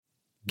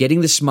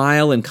Getting the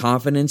smile and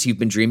confidence you've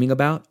been dreaming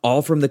about,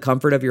 all from the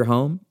comfort of your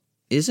home,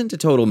 isn't a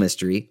total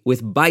mystery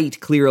with Bite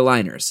clear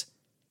aligners.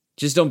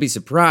 Just don't be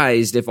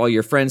surprised if all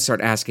your friends start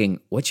asking,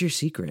 "What's your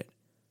secret?"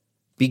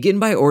 Begin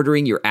by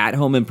ordering your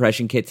at-home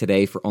impression kit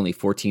today for only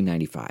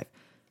 $14.95.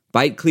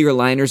 Bite clear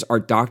aligners are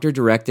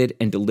doctor-directed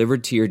and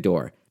delivered to your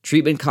door.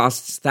 Treatment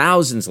costs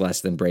thousands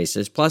less than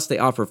braces, plus they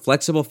offer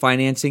flexible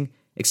financing,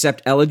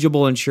 accept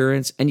eligible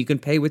insurance, and you can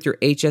pay with your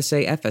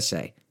HSA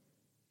FSA.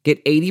 Get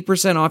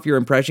 80% off your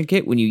impression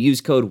kit when you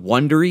use code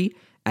WONDERY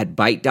at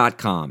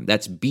Byte.com.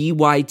 That's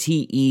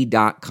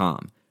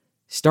BYTE.com.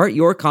 Start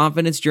your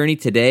confidence journey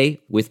today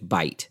with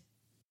Byte.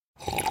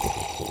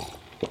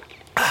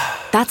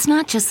 That's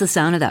not just the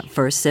sound of that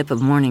first sip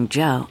of Morning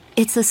Joe.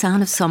 It's the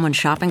sound of someone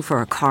shopping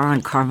for a car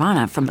on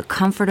Carvana from the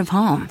comfort of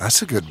home.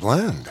 That's a good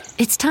blend.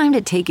 It's time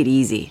to take it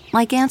easy,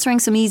 like answering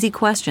some easy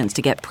questions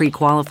to get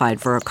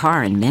pre-qualified for a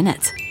car in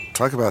minutes.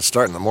 Talk about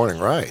starting the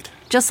morning right.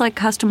 Just like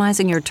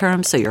customizing your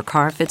terms so your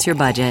car fits your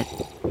budget.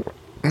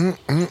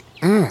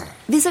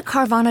 Visit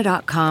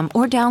Carvana.com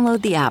or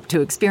download the app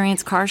to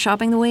experience car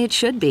shopping the way it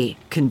should be.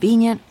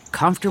 Convenient,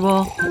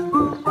 comfortable.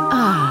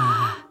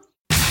 Ah.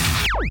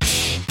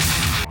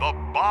 The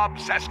Bob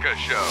Cesca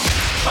Show.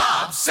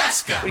 Bob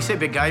Cesca. What do you say,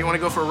 big guy? You want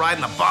to go for a ride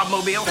in the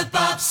Bobmobile? The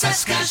Bob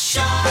Cesca Show.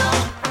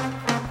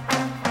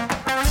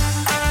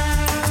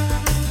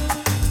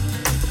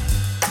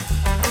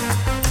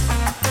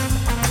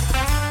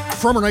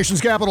 From our nation's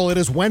capital, it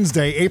is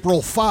Wednesday,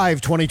 April 5,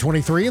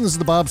 2023, and this is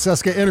the Bob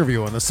Cesca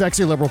Interview on the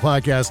Sexy Liberal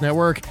Podcast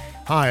Network.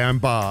 Hi, I'm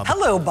Bob.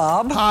 Hello,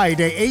 Bob. Hi,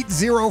 day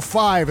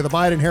 805 of the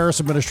Biden-Harris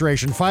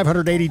administration,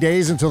 580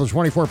 days until the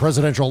 24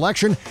 presidential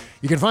election.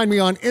 You can find me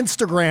on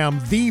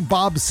Instagram, the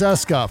Bob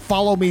Cesca.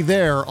 Follow me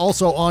there.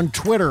 Also on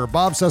Twitter,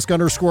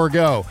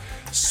 BobCesca_go.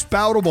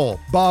 Spoutable,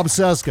 Bob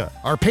Cesca.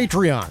 Our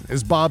Patreon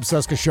is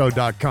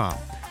BobCescaShow.com.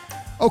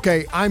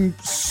 Okay, I'm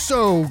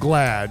so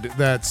glad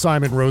that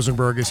Simon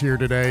Rosenberg is here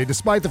today,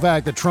 despite the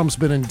fact that Trump's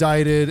been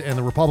indicted and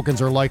the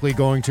Republicans are likely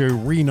going to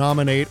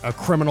renominate a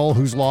criminal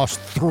who's lost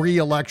 3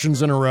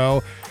 elections in a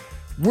row.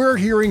 We're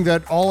hearing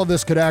that all of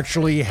this could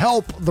actually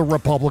help the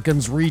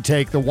Republicans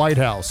retake the White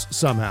House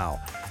somehow.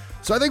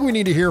 So I think we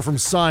need to hear from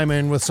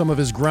Simon with some of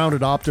his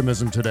grounded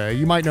optimism today.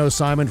 You might know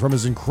Simon from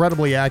his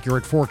incredibly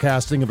accurate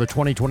forecasting of the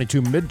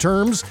 2022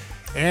 midterms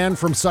and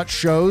from such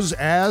shows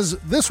as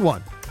this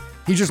one.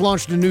 He just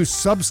launched a new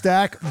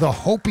Substack, The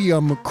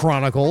Hopium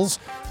Chronicles,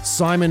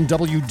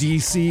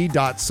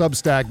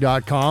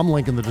 simonwdc.substack.com,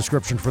 link in the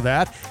description for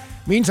that.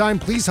 Meantime,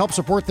 please help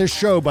support this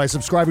show by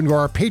subscribing to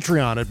our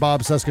Patreon at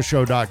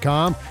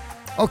bobcescashow.com.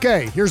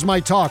 Okay, here's my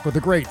talk with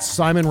the great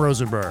Simon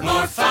Rosenberg.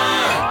 More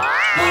fun,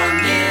 more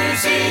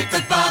music,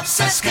 The Bob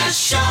Cesca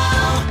Show.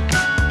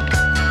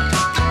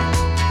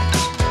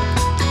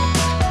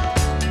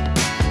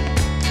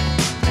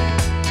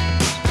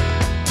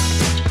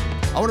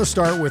 I want to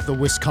start with the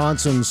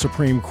Wisconsin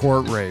Supreme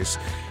Court race.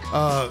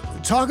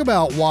 Talk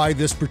about why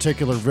this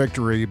particular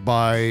victory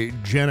by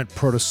Janet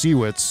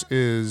Protasiewicz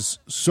is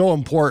so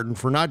important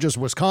for not just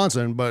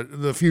Wisconsin,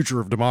 but the future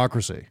of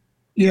democracy.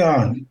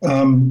 Yeah.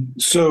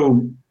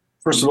 So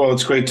first of all,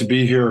 it's great to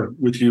be here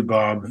with you,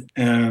 Bob,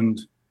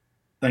 and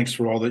thanks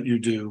for all that you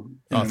do.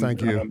 Oh,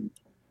 thank you.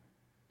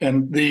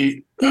 And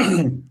the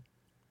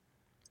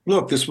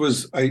look, this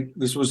was a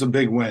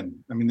big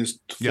win. I mean, this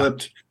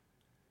flipped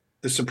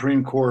the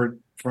Supreme Court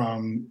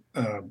from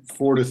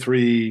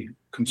 4-3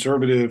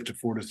 conservative to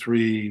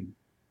 4-3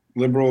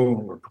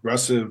 liberal or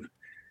progressive.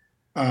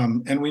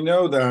 And we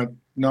know that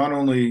not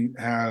only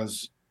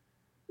has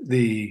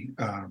the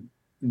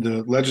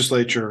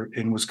legislature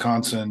in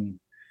Wisconsin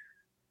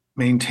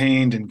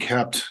maintained and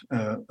kept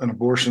an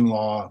abortion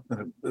law,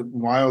 a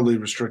wildly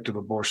restrictive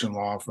abortion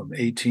law from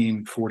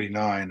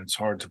 1849. It's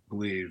hard to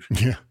believe.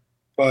 Yeah.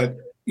 But,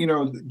 you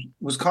know,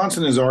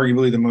 Wisconsin is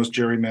arguably the most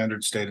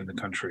gerrymandered state in the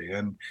country.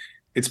 And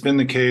it's been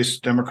the case.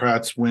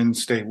 Democrats win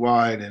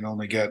statewide and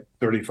only get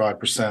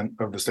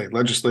 35% of the state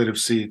legislative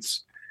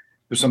seats.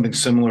 There's something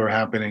similar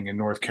happening in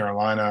North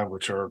Carolina,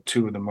 which are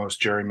 2 of the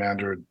most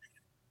gerrymandered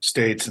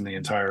states in the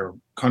entire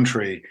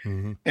country.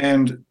 Mm-hmm.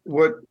 And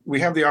what we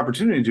have the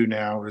opportunity to do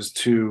now is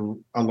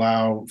to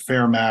allow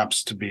fair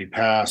maps to be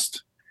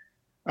passed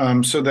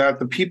so that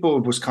the people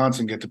of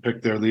Wisconsin get to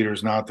pick their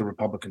leaders, not the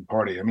Republican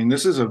Party. I mean,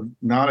 this is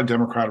not a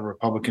Democrat or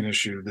Republican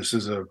issue. This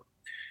is a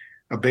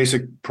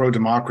basic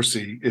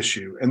pro-democracy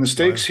issue. And the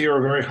stakes here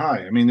are very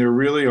high. I mean, there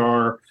really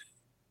are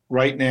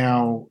right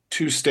now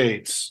 2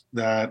 states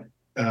that,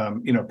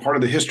 part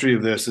of the history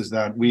of this is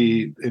that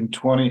in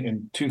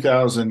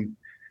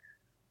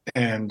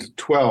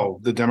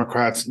 2012, the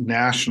Democrats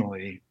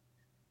nationally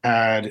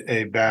had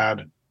a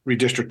bad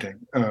redistricting.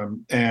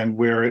 And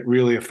where it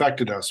really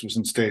affected us was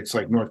in states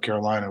like North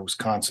Carolina,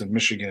 Wisconsin,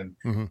 Michigan,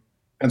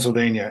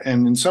 Pennsylvania.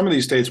 And in some of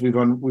these states,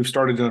 we've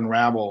started to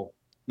unravel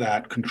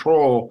that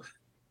control.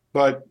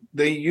 But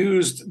they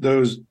used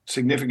those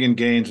significant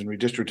gains in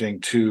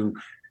redistricting to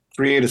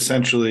create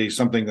essentially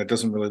something that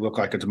doesn't really look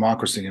like a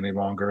democracy any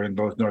longer in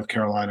both North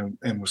Carolina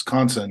and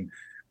Wisconsin,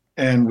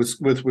 and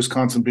with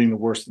Wisconsin being the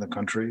worst in the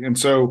country. And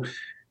so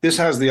this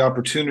has the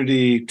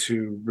opportunity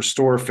to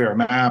restore fair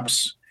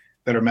maps,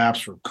 better maps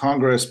for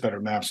Congress, better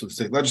maps for the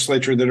state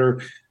legislature that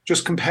are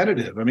just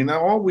competitive. I mean,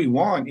 all we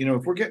want,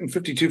 if we're getting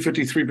 52,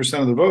 53%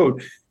 of the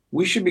vote,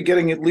 we should be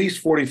getting at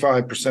least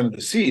 45% of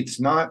the seats,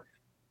 not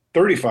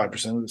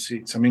 35% of the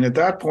seats. I mean, at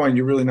that point,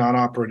 you're really not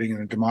operating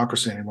in a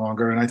democracy any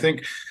longer. And I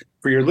think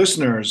for your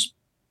listeners,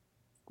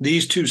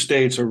 these two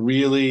states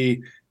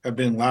have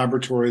been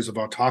laboratories of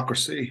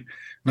autocracy,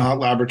 not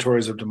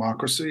laboratories of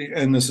democracy.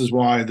 And this is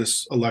why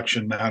this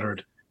election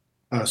mattered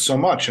so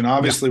much. And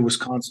obviously,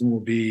 Wisconsin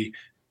will be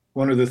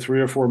one of the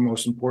 3 or 4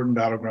 most important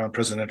battleground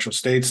presidential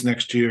states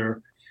next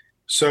year.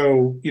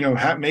 So,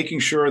 making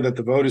sure that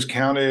the vote is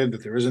counted,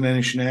 that there isn't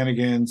any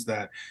shenanigans,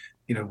 that,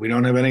 we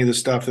don't have any of the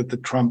stuff that the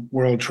Trump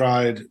world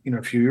tried,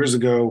 a few years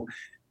ago.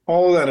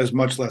 All of that is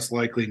much less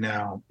likely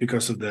now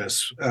because of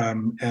this.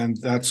 And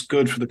that's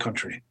good for the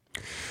country.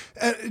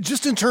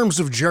 Just in terms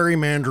of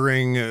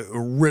gerrymandering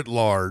writ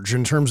large,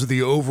 in terms of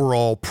the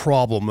overall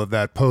problem of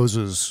that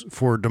poses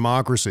for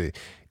democracy,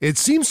 it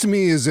seems to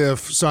me as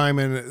if,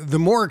 Simon, the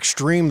more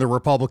extreme the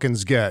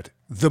Republicans get,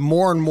 the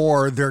more and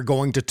more they're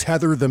going to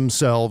tether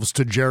themselves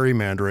to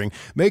gerrymandering,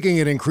 making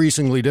it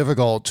increasingly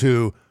difficult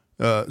to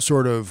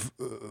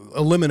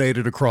eliminate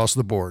it across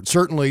the board.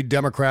 Certainly,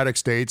 Democratic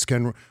states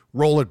can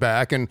roll it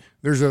back, and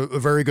there's a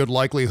very good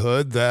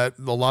likelihood that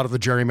a lot of the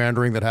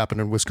gerrymandering that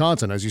happened in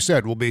Wisconsin, as you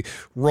said, will be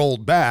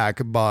rolled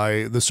back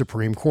by the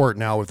Supreme Court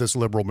now with this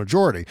liberal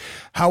majority.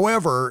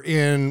 However,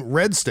 in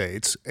red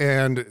states,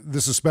 and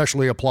this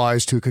especially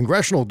applies to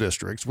congressional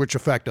districts, which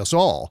affect us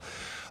all,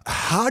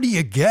 how do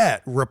you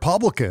get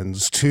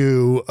Republicans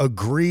to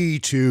agree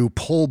to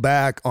pull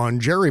back on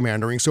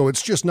gerrymandering so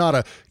it's just not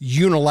a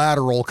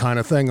unilateral kind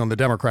of thing on the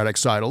Democratic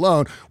side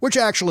alone, which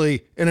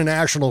actually, in a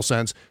national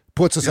sense,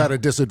 puts us at a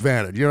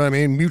disadvantage? You know what I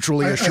mean?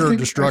 Mutually assured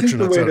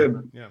destruction. I think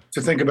the way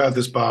to think about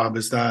this, Bob,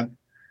 is that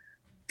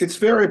it's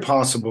very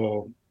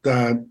possible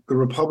that the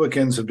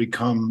Republicans have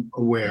become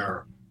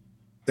aware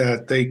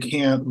that they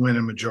can't win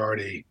a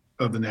majority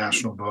of the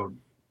national vote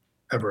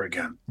ever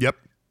again. Yep.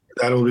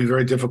 That will be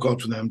very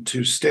difficult for them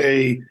to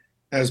stay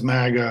as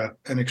MAGA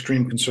and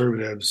extreme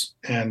conservatives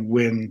and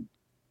win,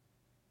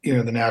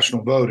 the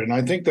national vote. And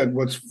I think that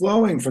what's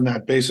flowing from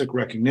that basic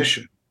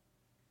recognition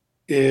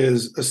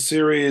is a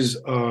series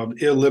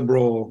of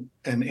illiberal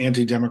and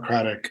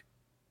anti-democratic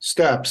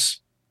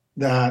steps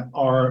that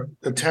are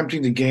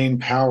attempting to gain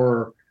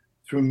power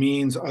through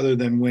means other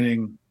than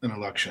winning an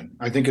election.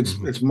 I think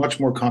it's much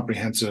more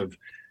comprehensive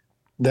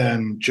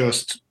than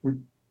just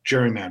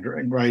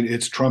gerrymandering, right?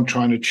 It's Trump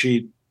trying to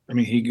cheat. I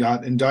mean, he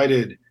got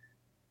indicted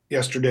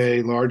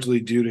yesterday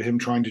largely due to him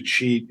trying to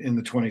cheat in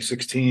the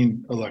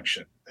 2016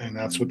 election. And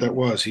that's what that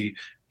was. He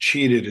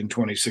cheated in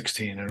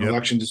 2016, an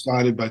election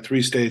decided by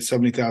 3 states,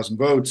 70,000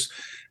 votes.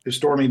 If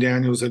Stormy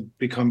Daniels had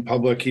become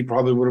public, he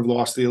probably would have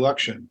lost the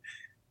election.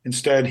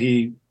 Instead,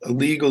 he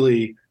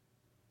illegally,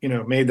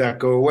 made that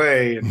go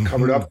away and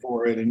covered up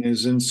for it and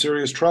is in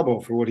serious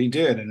trouble for what he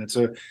did. And it's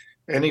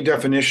any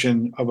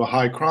definition of a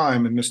high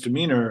crime and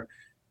misdemeanor,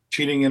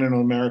 cheating in an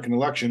American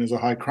election is a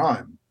high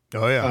crime.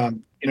 Oh, yeah.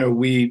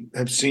 We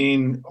have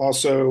seen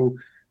also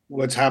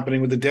what's happening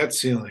with the debt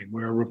ceiling,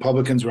 where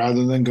Republicans,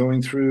 rather than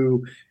going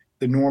through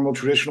the normal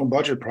traditional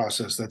budget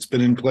process that's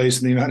been in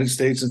place in the United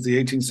States since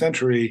the 18th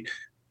century,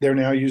 they're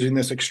now using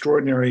this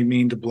extraordinary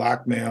mean to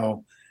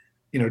blackmail,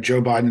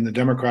 Joe Biden and the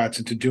Democrats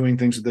into doing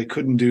things that they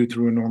couldn't do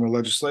through a normal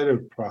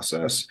legislative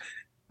process.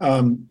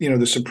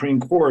 The Supreme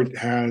Court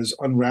has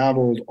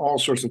unraveled all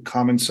sorts of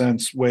common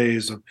sense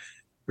ways of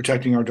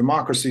protecting our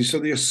democracy. So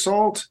the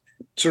assault,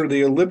 sort of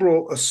the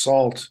illiberal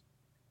assault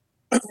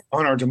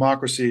on our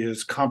democracy,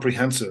 is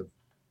comprehensive,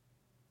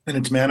 and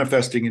it's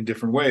manifesting in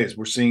different ways.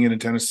 We're seeing it in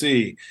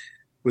Tennessee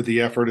with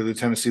the effort of the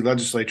Tennessee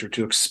legislature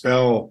to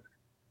expel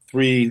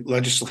 3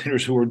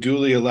 legislators who were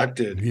duly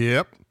elected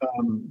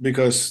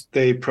because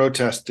they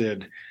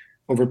protested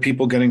over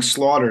people getting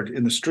slaughtered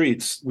in the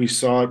streets. We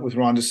saw it with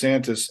Ron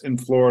DeSantis in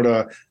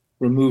Florida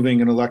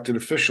removing an elected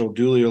official,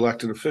 duly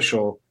elected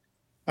official.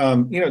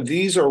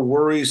 These are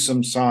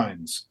worrisome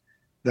signs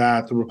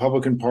that the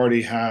Republican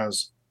Party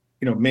has,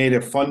 made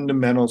a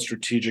fundamental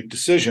strategic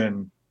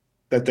decision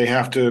that they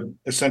have to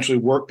essentially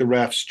work the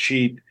refs,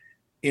 cheat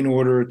in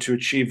order to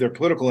achieve their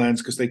political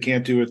ends, because they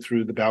can't do it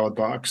through the ballot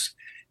box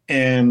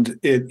and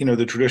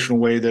the traditional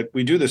way that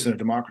we do this in a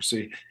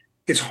democracy.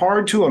 It's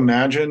hard to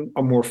imagine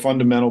a more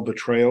fundamental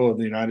betrayal of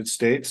the United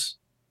States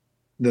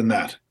than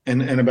that.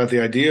 And about the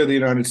idea of the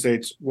United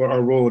States, what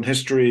our role in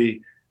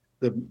history,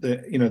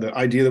 the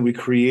idea that we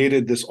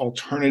created this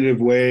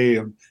alternative way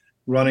of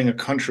running a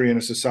country and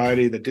a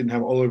society that didn't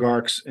have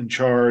oligarchs in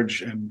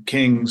charge and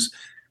kings.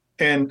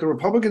 And the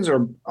Republicans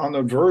are on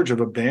the verge of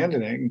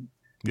abandoning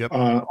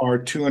our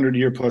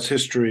 200-year plus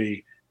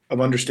history of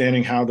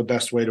understanding how the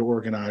best way to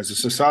organize a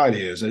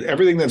society is.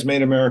 Everything that's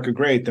made America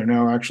great, they're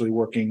now actually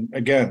working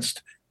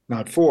against,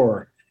 not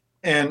for.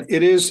 And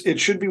it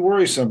should be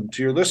worrisome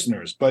to your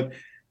listeners. But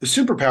the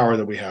superpower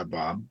that we have,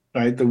 Bob,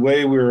 right, the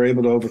way we were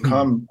able to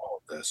overcome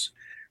all of this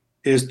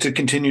is to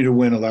continue to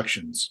win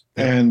elections.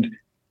 And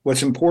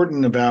what's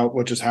important about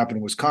what just happened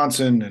in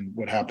Wisconsin and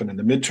what happened in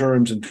the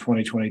midterms in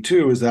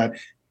 2022 is that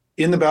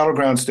in the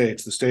battleground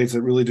states, the states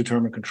that really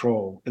determine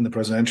control in the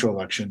presidential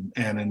election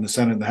and in the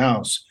Senate and the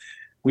House,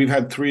 we've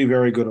had 3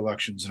 very good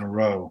elections in a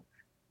row.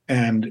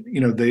 And,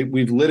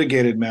 we've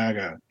litigated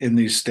MAGA in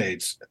these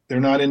states. They're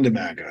not into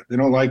MAGA. They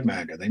don't like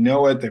MAGA. They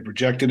know it. They've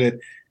rejected it,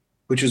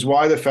 which is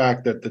why the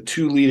fact that the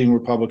 2 leading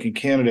Republican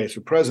candidates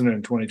for president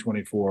in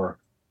 2024,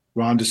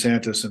 Ron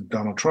DeSantis and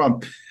Donald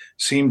Trump,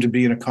 seem to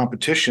be in a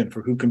competition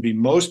for who can be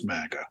most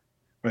MAGA,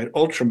 right?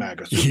 Ultra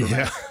MAGA, super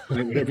MAGA,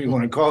 whatever you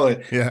want to call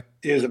it,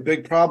 is a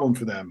big problem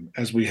for them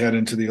as we head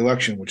into the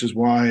election, which is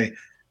why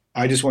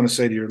I just want to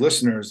say to your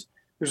listeners,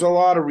 there's a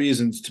lot of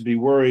reasons to be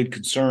worried,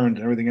 concerned,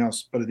 and everything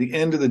else. But at the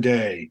end of the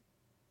day,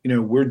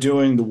 we're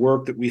doing the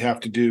work that we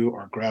have to do.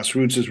 Our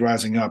grassroots is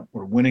rising up.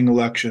 We're winning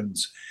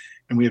elections,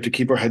 and we have to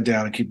keep our head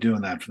down and keep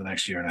doing that for the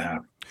next year and a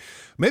half.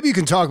 Maybe you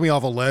can talk me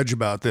off a ledge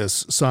about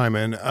this,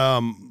 Simon.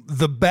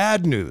 The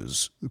bad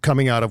news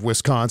coming out of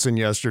Wisconsin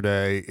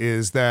yesterday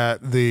is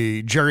that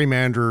the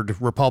gerrymandered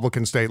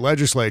Republican state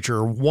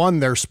legislature won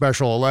their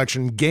special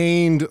election,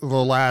 gained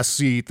the last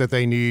seat that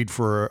they need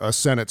for a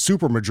Senate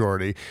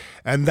supermajority.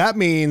 And that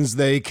means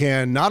they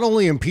can not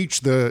only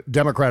impeach the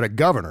Democratic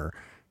governor,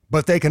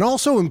 but they can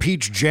also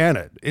impeach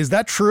Janet. Is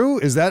that true?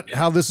 Is that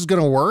how this is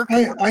going to work?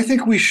 I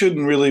think we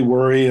shouldn't really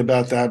worry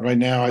about that right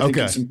now. I think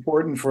it's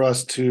important for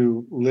us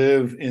to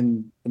live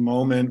in the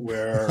moment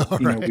where,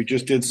 we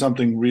just did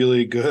something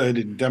really good.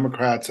 And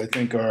Democrats, I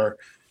think, are,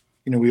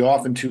 we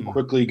often too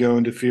quickly go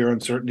into fear,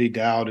 uncertainty,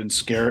 doubt, and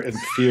scare and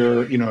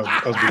fear, of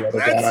the other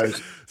guys.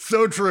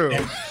 So true.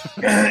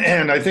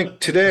 And I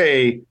think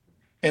today,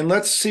 and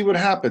let's see what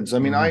happens. I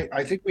mean,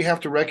 I think we have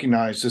to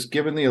recognize, just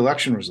given the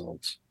election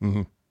results,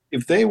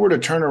 if they were to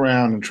turn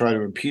around and try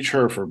to impeach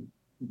her for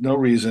no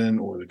reason,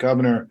 or the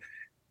governor,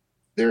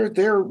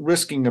 they're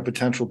risking a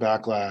potential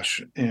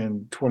backlash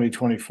in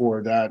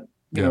 2024 that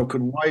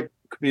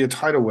could be a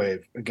tidal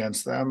wave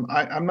against them.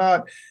 I'm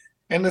not,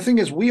 and the thing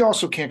is, we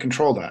also can't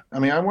control that. I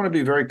mean, I want to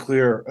be very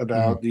clear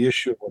about the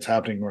issue of what's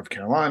happening in North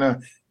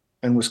Carolina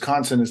and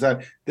Wisconsin, is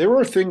that there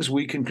are things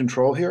we can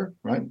control here,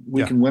 right?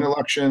 We can win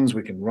elections,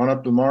 we can run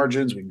up the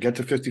margins, we can get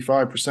to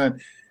 55%.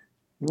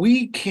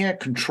 We can't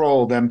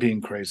control them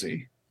being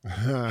crazy.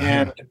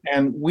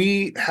 And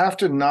we have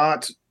to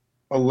not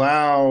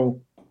allow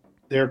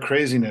their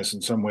craziness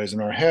in some ways in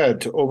our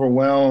head to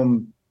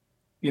overwhelm,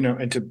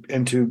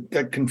 and to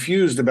get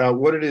confused about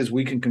what it is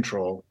we can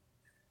control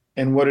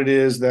and what it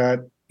is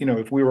that,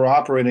 if we were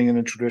operating in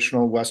a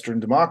traditional Western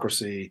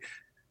democracy,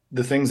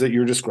 the things that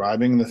you're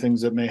describing and the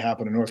things that may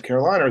happen in North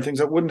Carolina are things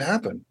that wouldn't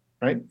happen,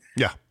 right?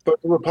 Yeah.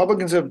 But the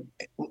Republicans have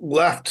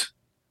left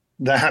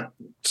that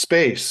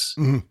space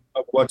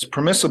of what's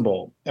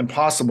permissible and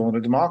possible in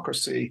a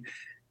democracy.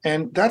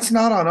 And that's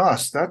not on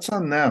us, that's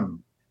on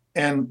them.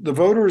 And the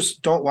voters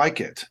don't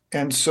like it.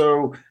 And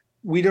so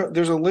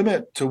there's a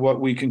limit to what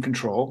we can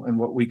control and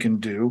what we can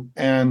do.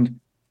 And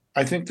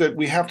I think that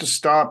we have to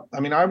stop. I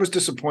mean, I was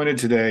disappointed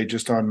today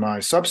just on my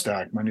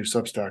Substack, my new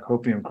Substack,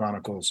 Hopium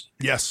Chronicles.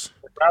 Yes.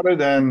 Rather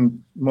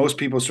than most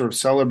people sort of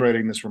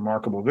celebrating this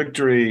remarkable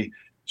victory,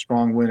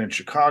 strong win in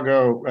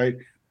Chicago, right?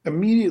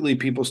 Immediately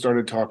people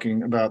started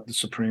talking about the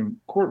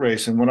Supreme Court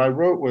race. And what I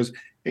wrote was,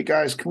 hey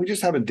guys, can we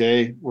just have a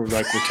day where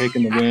we're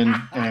taking the win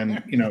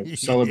and,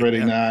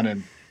 celebrating that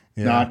and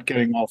not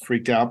getting all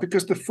freaked out?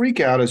 Because the freak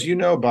out, as you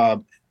know,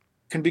 Bob,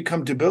 can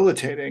become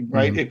debilitating,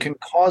 right? It can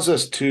cause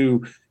us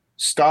to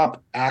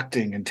stop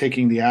acting and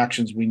taking the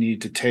actions we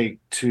need to take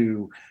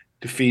to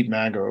defeat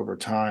MAGA over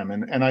time.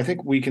 And I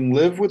think we can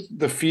live with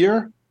the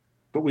fear,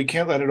 but we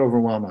can't let it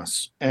overwhelm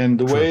us. And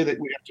the way that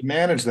we have to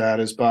manage that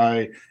is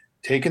by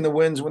taking the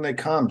wins when they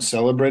come,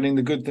 celebrating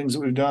the good things that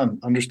we've done,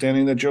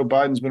 understanding that Joe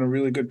Biden's been a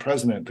really good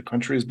president. The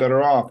country is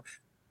better off.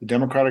 The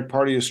Democratic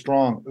Party is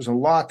strong. There's a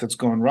lot that's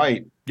going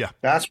right. Yeah.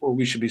 That's where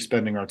we should be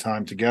spending our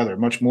time together,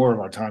 much more of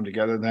our time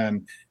together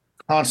than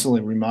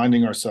constantly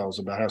reminding ourselves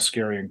about how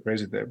scary and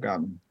crazy they've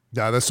gotten.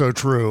 Yeah, that's so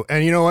true.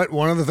 And you know what?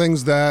 One of the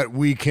things that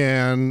we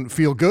can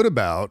feel good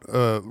about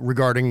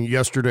regarding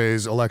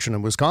yesterday's election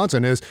in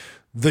Wisconsin is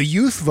the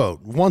youth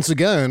vote, once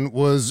again,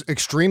 was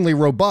extremely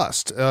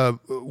robust.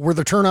 Were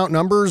the turnout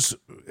numbers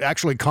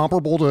actually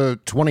comparable to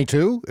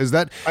 22? Is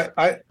that?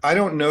 I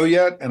don't know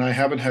yet, and I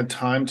haven't had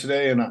time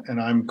today,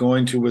 and I'm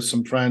going to, with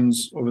some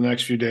friends over the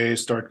next few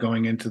days, start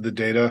going into the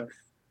data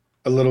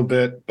a little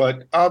bit.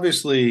 But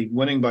obviously,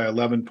 winning by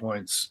 11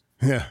 points.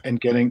 Yeah. And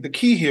getting the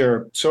key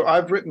here. So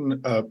I've written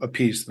a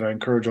piece that I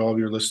encourage all of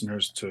your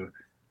listeners to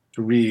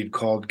read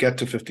called Get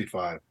to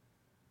 55.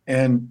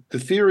 And the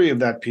theory of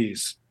that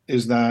piece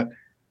is that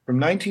from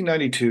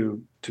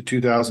 1992 to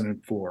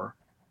 2004,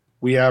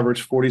 we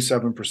averaged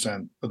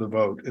 47% of the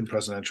vote in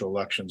presidential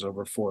elections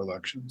over 4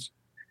 elections.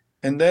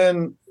 And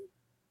then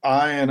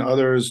I and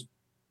others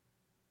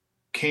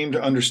came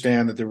to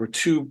understand that there were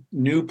 2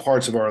 new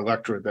parts of our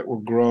electorate that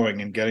were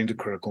growing and getting to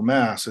critical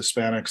mass,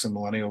 Hispanics and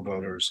millennial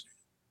voters.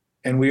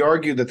 And we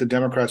argued that the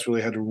Democrats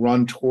really had to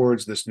run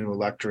towards this new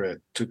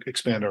electorate to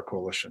expand our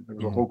coalition. There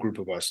was a whole group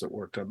of us that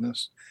worked on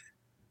this.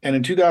 And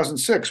in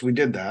 2006, we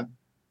did that.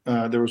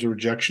 there was a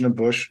rejection of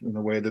Bush in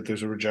the way that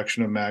there's a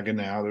rejection of MAGA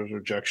now. There's a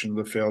rejection of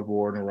the failed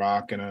war in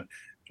Iraq and a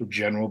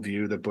general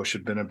view that Bush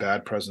had been a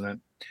bad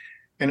president.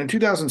 And in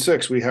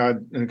 2006, we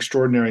had an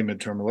extraordinary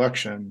midterm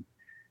election.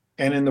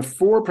 And in the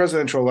 4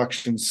 presidential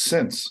elections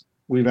since,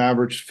 we've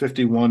averaged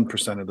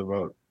 51% of the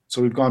vote.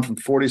 So we've gone from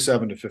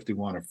 47 to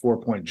 51, a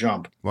 4-point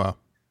jump. Wow.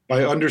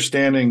 By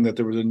understanding that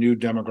there was a new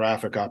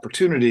demographic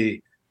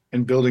opportunity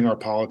and building our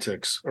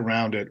politics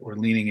around it or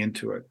leaning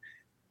into it.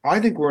 I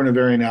think we're in a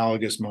very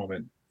analogous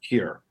moment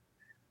here,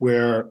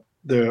 where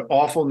the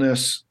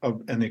awfulness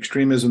of and the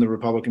extremism of the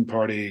Republican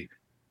Party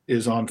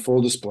is on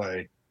full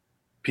display.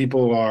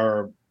 People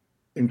are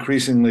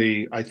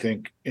increasingly, I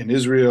think, in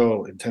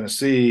Israel, in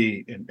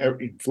Tennessee,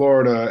 in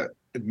Florida,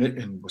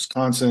 in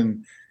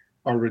Wisconsin,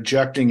 are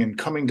rejecting and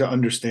coming to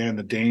understand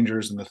the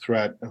dangers and the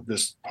threat of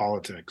this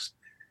politics.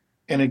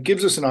 And it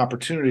gives us an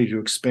opportunity to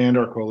expand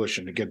our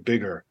coalition, to get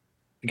bigger,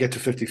 to get to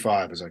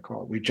 55, as I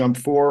call it. We jumped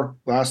 4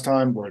 last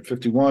time. We're at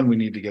 51. We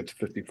need to get to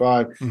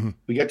 55. Mm-hmm.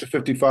 We get to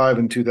 55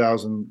 in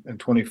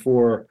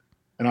 2024,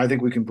 and I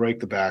think we can break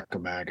the back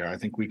of MAGA. I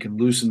think we can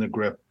loosen the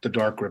grip, the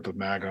dark grip of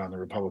MAGA on the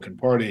Republican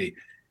Party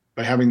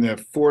by having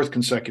the 4th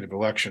consecutive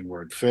election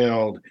where it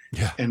failed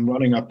and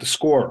running up the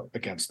score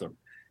against them.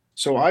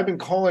 So I've been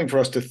calling for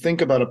us to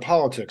think about a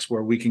politics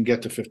where we can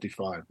get to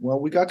 55. Well,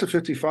 we got to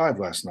 55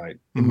 last night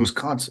in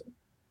Wisconsin,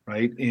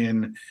 right?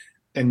 And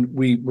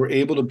we were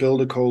able to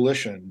build a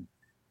coalition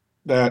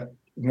that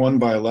won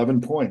by 11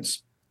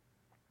 points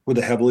with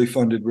a heavily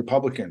funded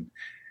Republican.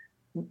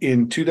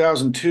 In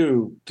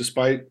 2002,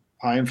 despite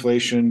high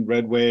inflation,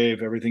 red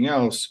wave, everything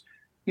else,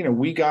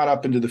 we got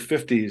up into the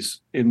 50s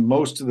in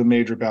most of the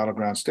major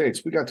battleground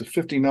states. We got to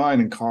 59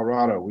 in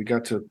Colorado. We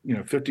got to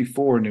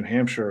 54 in New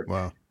Hampshire.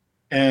 Wow.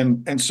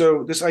 And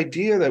so this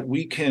idea that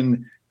we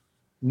can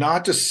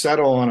not just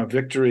settle on a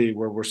victory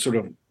where we're sort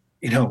of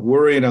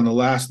worried on the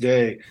last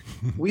day,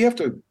 we have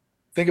to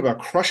think about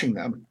crushing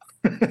them.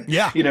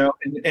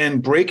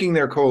 And breaking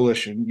their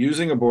coalition,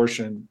 using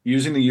abortion,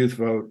 using the youth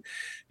vote,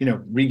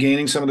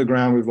 regaining some of the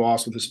ground we've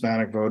lost with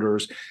Hispanic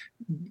voters,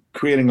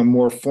 creating a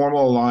more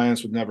formal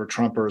alliance with Never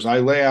Trumpers. I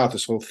lay out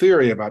this whole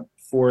theory about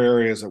 4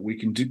 areas that we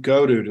can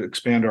go to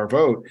expand our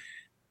vote.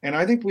 And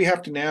I think we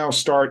have to now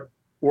start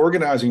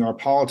organizing our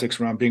politics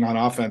around being on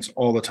offense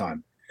all the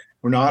time.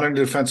 We're not in a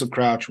defensive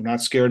crouch. We're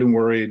not scared and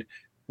worried.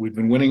 We've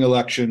been winning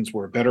elections.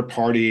 We're a better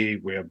party.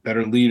 We have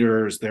better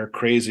leaders. They're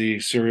crazy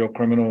serial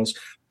criminals.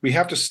 We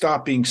have to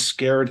stop being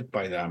scared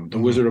by them. The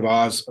Wizard of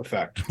Oz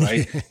effect,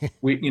 right?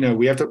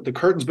 we have to, the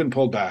curtain's been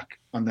pulled back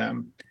on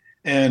them.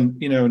 And,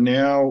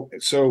 now,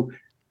 so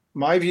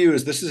my view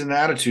is this is an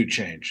attitude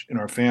change in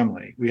our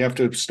family. We have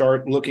to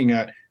start looking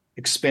at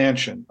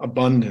expansion,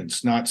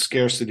 abundance, not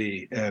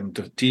scarcity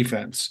and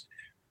defense.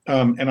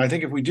 And I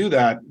think if we do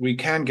that, we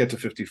can get to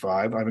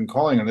 55. I've been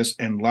calling on this.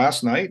 And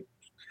last night,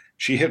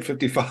 she hit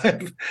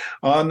 55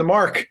 on the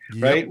mark,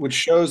 right? Which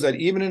shows that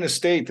even in a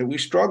state that we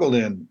struggled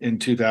in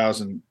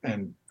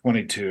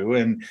 2022,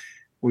 and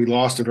we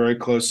lost a very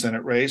close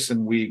Senate race,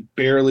 and we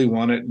barely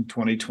won it in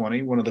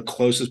 2020, one of the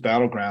closest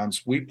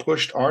battlegrounds, we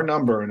pushed our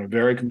number in a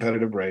very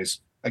competitive race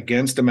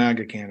against a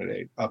MAGA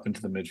candidate up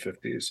into the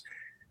mid-50s.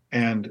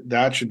 And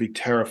that should be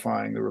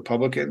terrifying the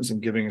Republicans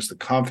and giving us the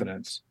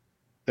confidence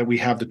that we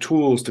have the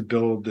tools to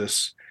build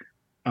this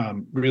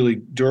really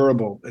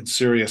durable and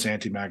serious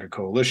anti-MAGA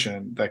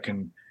coalition that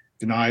can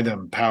deny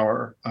them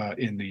power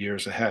in the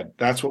years ahead.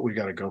 That's what we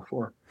got to go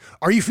for.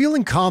 Are you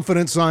feeling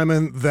confident,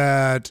 Simon,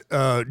 that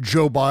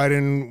Joe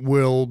Biden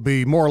will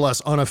be more or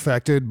less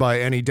unaffected by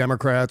any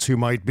Democrats who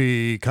might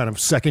be kind of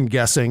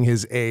second-guessing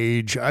his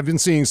age? I've been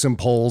seeing some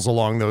polls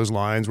along those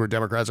lines where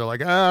Democrats are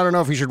like, I don't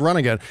know if he should run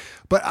again.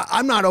 But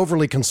I'm not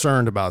overly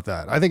concerned about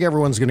that. I think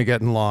everyone's going to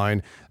get in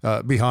line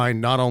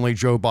behind not only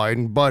Joe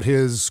Biden, but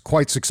his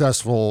quite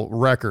successful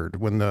record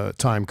when the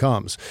time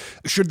comes.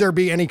 Should there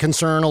be any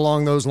concern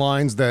along those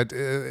lines that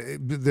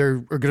there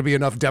are going to be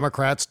enough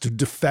Democrats to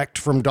defect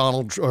from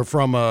Joe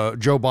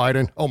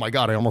Biden? Oh my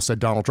God, I almost said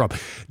Donald Trump.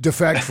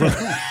 Defect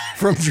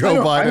from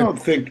Joe Biden. I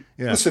don't think.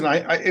 Yeah. Listen,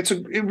 it's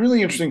a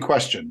really interesting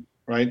question,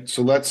 right?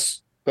 So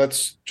let's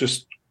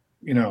just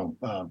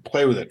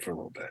play with it for a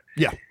little bit.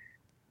 Yeah.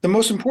 The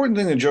most important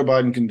thing that Joe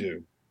Biden can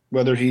do,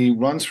 whether he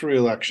runs for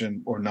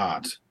re-election or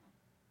not,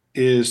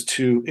 is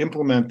to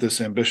implement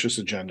this ambitious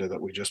agenda that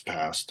we just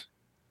passed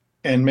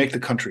and make the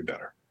country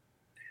better.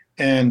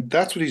 And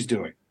that's what he's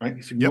doing, right?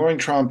 He's ignoring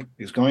Trump.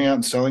 He's going out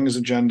and selling his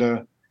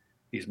agenda.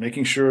 He's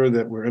making sure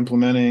that we're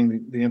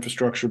implementing the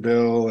infrastructure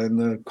bill and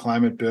the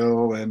climate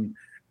bill and,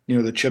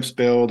 the CHIPS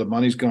bill. The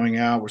money's going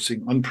out. We're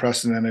seeing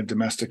unprecedented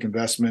domestic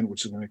investment,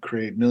 which is going to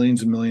create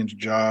millions and millions of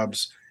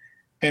jobs.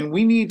 And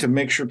we need to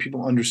make sure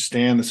people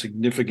understand the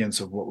significance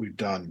of what we've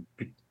done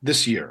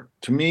this year.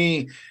 To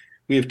me,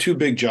 we have 2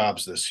 big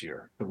jobs this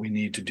year that we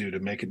need to do to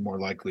make it more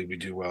likely we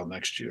do well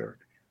next year.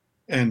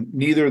 And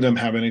neither of them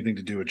have anything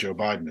to do with Joe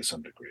Biden to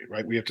some degree,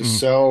 right? We have to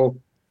sell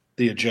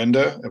the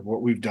agenda of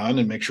what we've done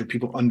and make sure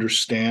people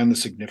understand the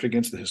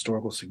significance, the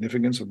historical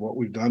significance of what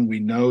we've done. We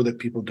know that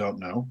people don't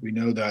know. We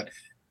know that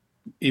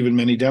even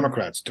many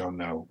Democrats don't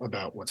know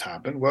about what's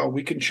happened. Well,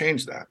 we can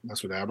change that.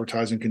 That's what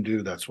advertising can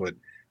do. That's what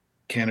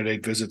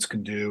candidate visits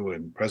can do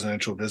and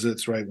presidential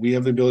visits, right? We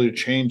have the ability to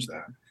change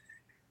that.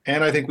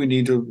 And I think we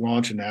need to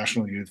launch a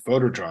national youth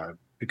voter drive,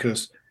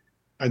 because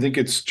I think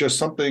it's just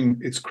something,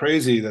 it's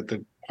crazy that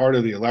the part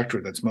of the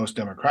electorate that's most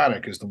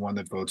Democratic is the one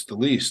that votes the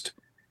least.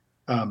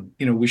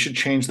 We should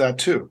change that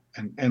too.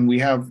 And we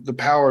have the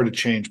power to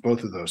change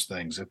both of those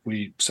things if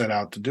we set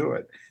out to do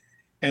it.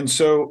 And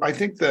so I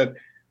think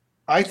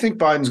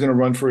Biden's going to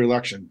run for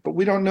election, but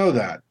we don't know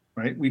that,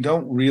 right? We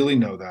don't really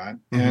know that.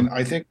 Mm-hmm. And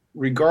I think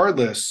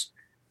regardless,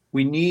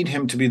 we need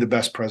him to be the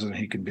best president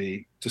he can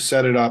be, to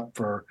set it up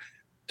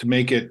to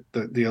make it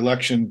the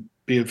election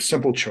be a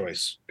simple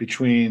choice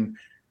between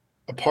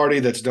a party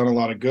that's done a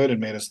lot of good and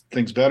made us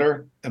things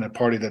better and a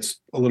party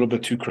that's a little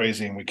bit too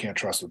crazy and we can't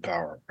trust with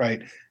power,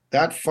 right?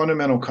 That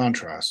fundamental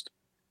contrast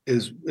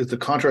is the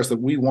contrast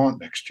that we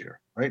want next year,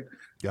 right?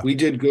 Yeah. We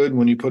did good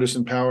when you put us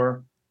in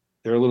power.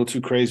 They're a little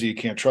too crazy. You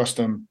can't trust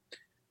them.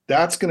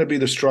 That's going to be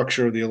the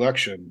structure of the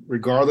election,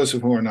 regardless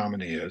of who our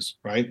nominee is,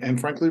 right? And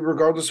frankly,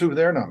 regardless who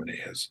their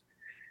nominee is.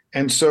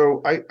 And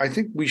so I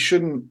think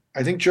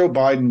Joe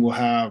Biden will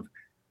have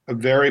a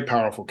very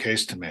powerful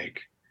case to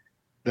make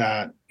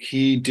that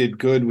he did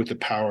good with the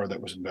power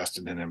that was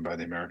invested in him by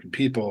the American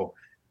people,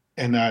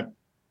 and that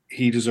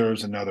he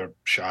deserves another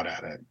shot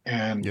at it.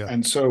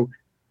 And so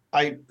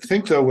I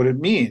think, though, what it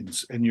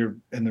means, and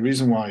the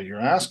reason why you're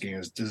asking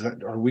is,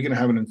 are we going to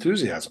have an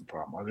enthusiasm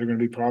problem? Are there going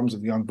to be problems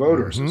with young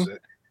voters? Mm-hmm. Is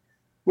it?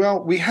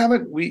 Well, we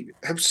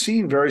have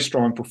seen very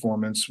strong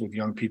performance with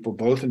young people,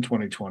 both in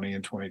 2020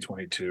 and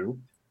 2022,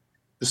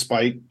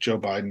 despite Joe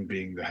Biden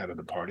being the head of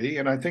the party.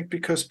 And I think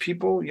because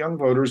young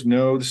voters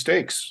know the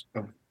stakes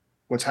of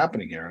what's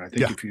happening here. And I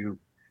think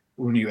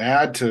when you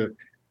add to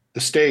the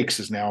stakes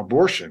is now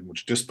abortion,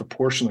 which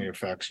disproportionately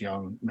affects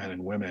young men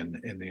and women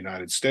in the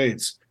United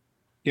States,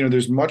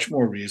 there's much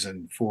more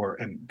reason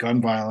and gun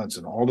violence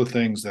and all the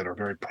things that are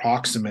very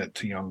proximate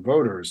to young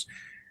voters.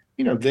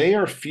 They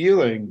are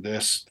feeling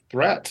this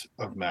threat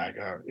of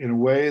MAGA in a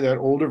way that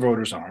older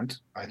voters aren't,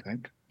 I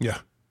think. Yeah.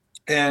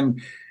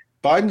 And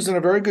Biden's done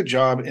a very good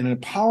job in a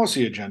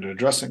policy agenda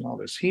addressing all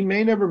this. He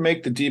may never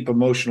make the deep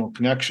emotional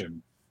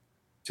connection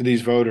to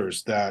these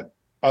voters that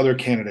other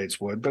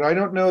candidates would, but I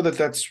don't know that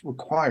that's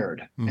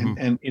required.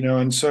 Mm-hmm.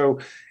 And so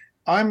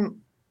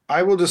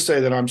I will just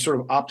say that I'm sort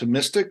of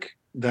optimistic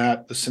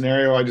that the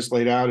scenario I just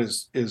laid out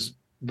is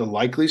the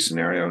likely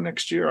scenario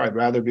next year. I'd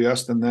rather be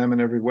us than them in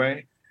every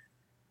way.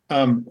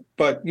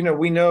 But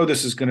we know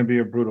this is going to be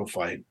a brutal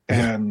fight,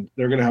 and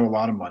they're going to have a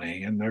lot of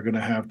money, and they're going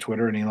to have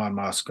Twitter and Elon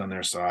Musk on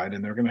their side,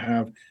 and they're going to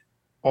have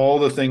all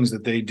the things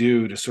that they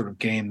do to sort of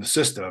game the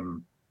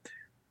system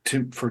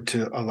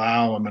to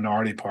allow a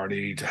minority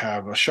party to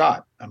have a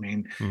shot. I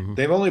mean,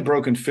 they've only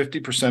broken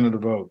 50% of the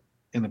vote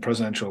in the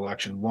presidential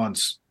election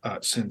once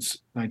since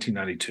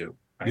 1992.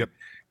 Right? Yep.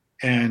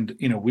 And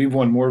we've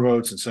won more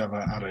votes in 7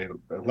 out of 8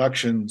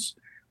 elections.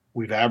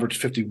 We've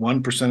averaged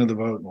 51% of the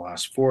vote in the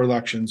last 4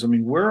 elections. I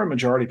mean, we're a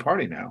majority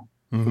party now.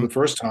 Mm-hmm. For the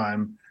first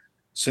time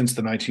since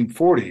the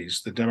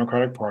 1940s, the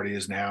Democratic Party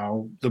is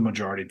now the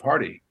majority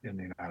party in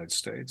the United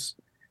States.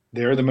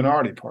 They're the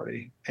minority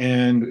party,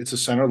 and it's a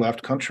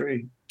center-left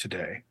country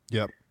today.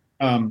 Yep.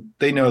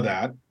 They know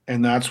that,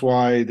 and that's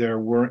why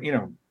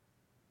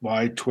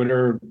why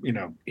Twitter,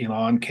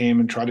 Elon came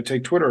and tried to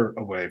take Twitter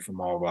away from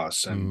all of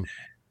us. And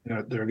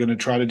they're going to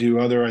try to do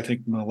other, I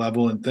think,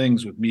 malevolent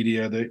things with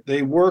media.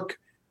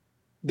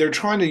 They're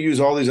trying to use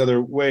all these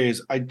other ways.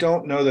 I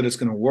don't know that it's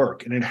going to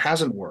work, and it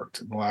hasn't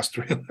worked in the last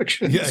 3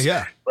 elections.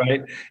 Yeah.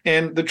 Right.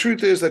 And the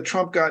truth is that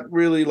Trump got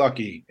really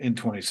lucky in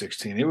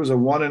 2016. It was a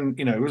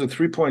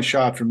 3-point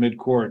shot from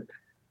midcourt,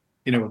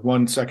 with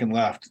 1 second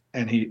left,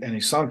 and he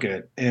sunk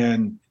it.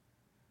 And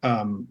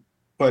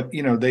but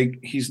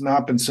he's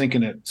not been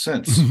sinking it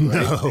since.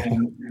 Right? No.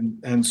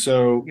 And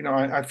so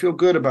I feel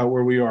good about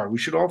where we are. We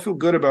should all feel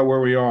good about where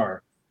we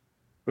are,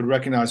 but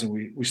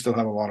recognizing we still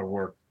have a lot of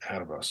work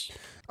ahead of us.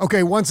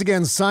 Okay, once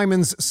again,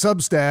 Simon's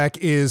Substack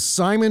is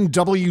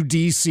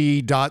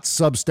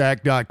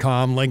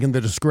simonwdc.substack.com, link in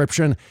the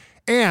description.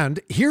 And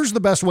here's the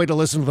best way to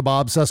listen to the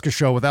Bob Cesca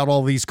Show without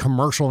all these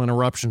commercial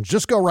interruptions.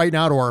 Just go right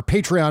now to our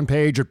Patreon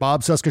page at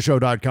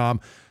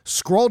bobcescashow.com,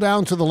 scroll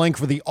down to the link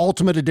for the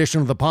ultimate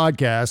edition of the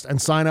podcast, and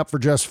sign up for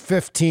just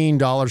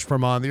 $15 per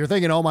month. You're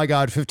thinking, oh my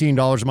God,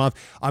 $15 a month.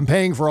 I'm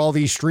paying for all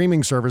these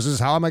streaming services.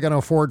 How am I going to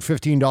afford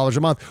 $15 a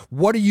month?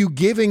 What are you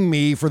giving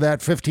me for that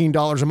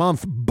 $15 a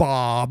month,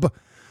 Bob?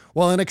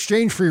 Well, in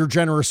exchange for your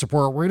generous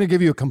support, we're going to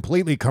give you a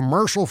completely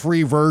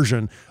commercial-free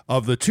version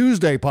of the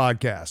Tuesday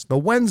podcast, the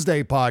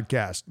Wednesday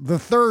podcast, the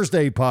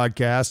Thursday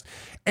podcast,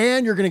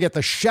 and you're going to get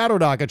the Shadow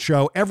Docket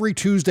show every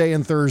Tuesday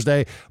and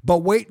Thursday. But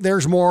wait,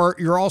 there's more.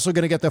 You're also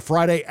going to get the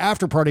Friday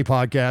After Party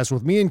podcast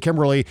with me and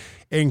Kimberly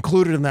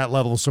included in that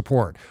level of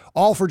support.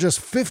 All for just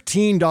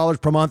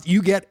 $15 per month.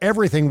 You get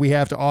everything we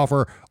have to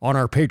offer on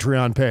our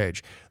Patreon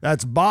page.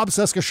 That's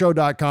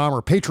bobcescashow.com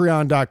or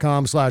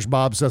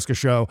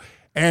patreon.com/bobcescashow.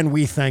 And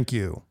we thank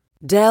you.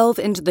 Delve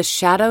into the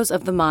shadows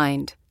of the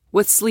mind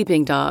with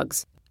Sleeping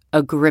Dogs,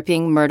 a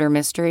gripping murder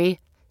mystery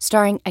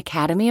starring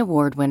Academy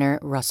Award winner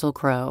Russell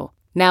Crowe.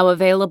 Now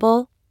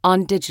available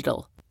on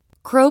digital.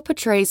 Crowe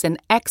portrays an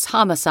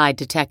ex-homicide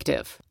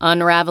detective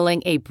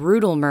unraveling a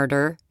brutal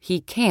murder he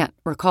can't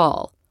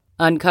recall.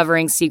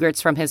 Uncovering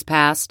secrets from his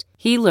past,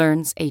 he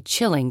learns a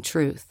chilling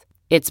truth.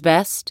 It's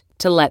best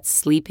to let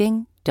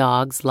sleeping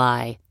dogs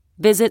lie.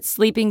 Visit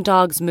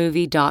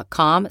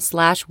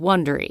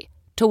sleepingdogsmovie.com/Wondery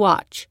to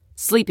watch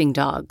Sleeping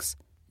Dogs,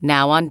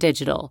 now on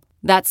digital.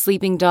 That's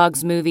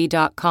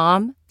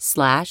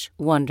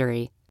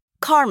sleepingdogsmovie.com/Wondery.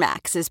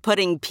 CarMax is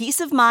putting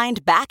peace of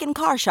mind back in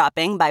car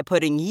shopping by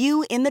putting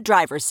you in the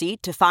driver's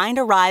seat to find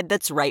a ride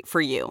that's right for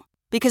you.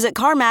 Because at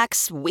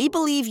CarMax, we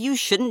believe you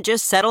shouldn't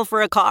just settle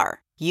for a car.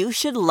 You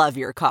should love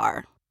your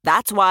car.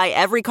 That's why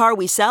every car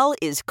we sell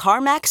is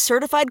CarMax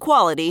certified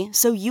quality,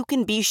 so you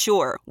can be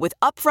sure with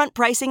upfront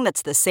pricing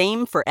that's the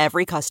same for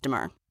every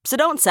customer. So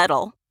don't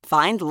settle.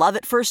 Find love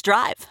at first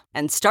drive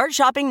and start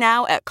shopping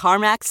now at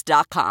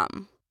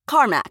CarMax.com.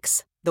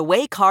 CarMax, the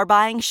way car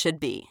buying should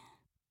be.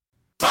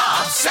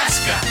 Bob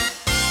Cesca.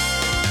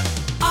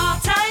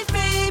 All-time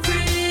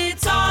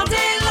favorites all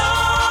day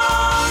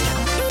long.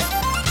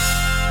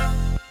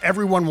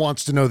 Everyone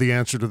wants to know the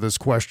answer to this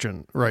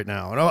question right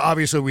now. And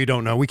obviously we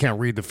don't know. We can't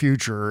read the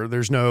future.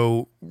 There's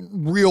no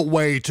real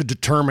way to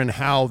determine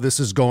how this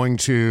is going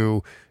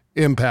to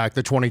impact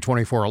the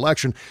 2024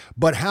 election.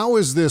 But how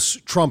is this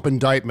Trump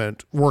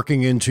indictment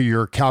working into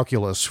your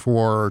calculus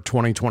for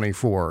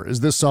 2024? Is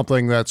this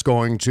something that's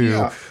going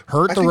to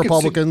hurt the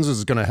Republicans?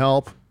 Is it going to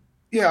help?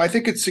 Yeah, I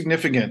think it's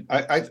significant.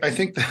 I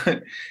think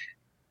that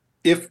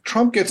if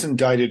Trump gets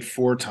indicted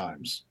 4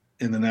 times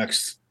in the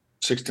next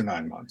 6 to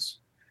 9 months,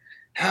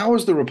 how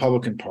is the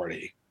Republican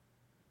Party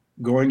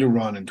going to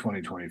run in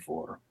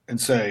 2024 and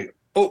say,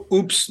 "Oh,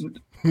 oops,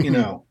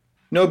 no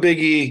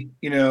biggie,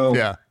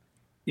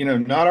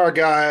 not our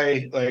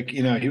guy. Like,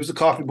 he was a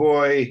coffee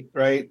boy,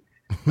 right?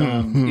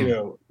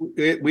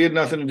 We had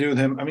nothing to do with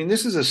him." I mean,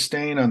 this is a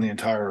stain on the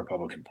entire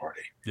Republican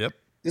Party. Yep.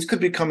 This could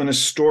become an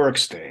historic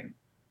stain,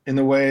 in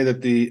the way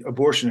that the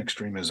abortion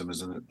extremism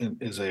is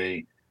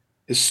a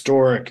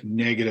historic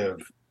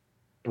negative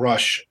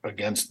brush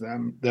against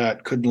them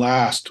that could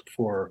last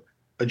for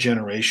a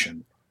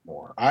generation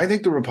more. I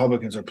think the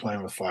Republicans are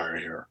playing with fire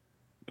here,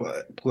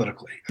 but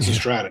politically, as a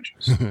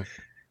strategist.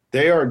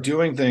 They are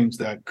doing things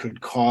that could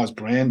cause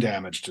brand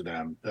damage to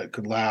them that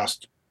could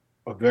last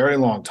a very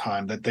long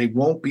time that they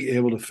won't be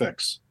able to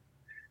fix,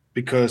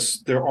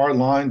 because there are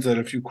lines that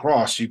if you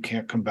cross, you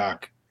can't come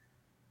back.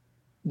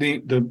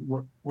 The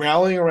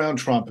rallying around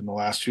Trump in the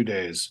last few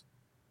days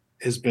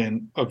has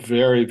been a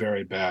very,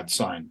 very bad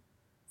sign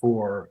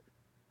for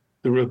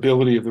the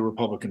ability of the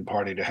Republican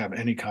Party to have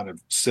any kind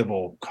of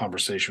civil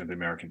conversation with the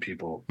American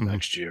people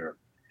next year.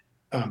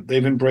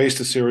 They've embraced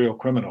a serial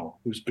criminal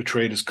who's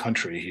betrayed his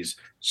country. He's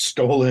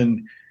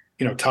stolen,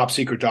 top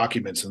secret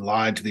documents and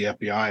lied to the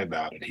FBI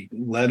about it. He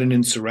led an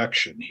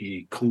insurrection.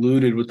 He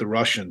colluded with the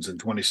Russians in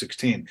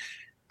 2016.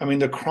 I mean,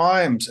 the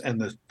crimes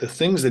and the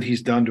things that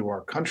he's done to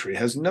our country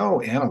has no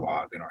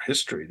analog in our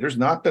history. There's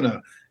not been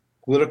a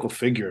political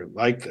figure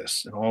like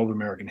this in all of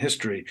American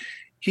history.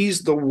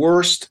 He's the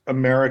worst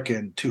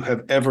American to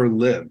have ever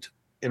lived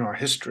in our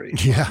history.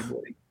 Yeah.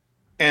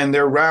 And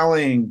they're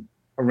rallying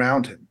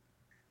around him.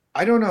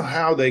 I don't know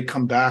how they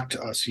come back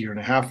to us a year and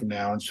a half from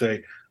now and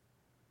say,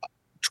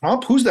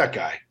 "Trump, who's that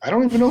guy? I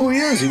don't even know who he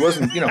is. He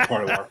wasn't,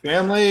 part of our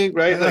family,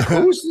 right? Like,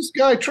 who's this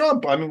guy,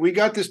 Trump? I mean, we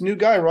got this new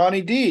guy,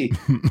 Ronnie D,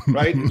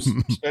 right?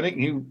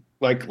 He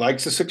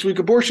likes a 6-week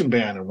abortion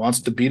ban and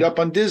wants to beat up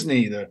on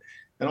Disney,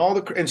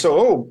 and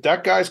so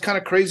that guy's kind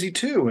of crazy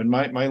too." And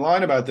my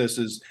line about this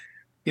is,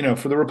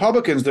 for the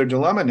Republicans, their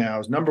dilemma now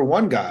is number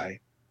one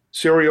guy,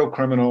 serial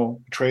criminal,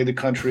 betrayed the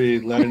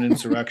country, led an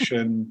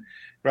insurrection,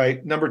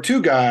 right? Number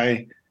two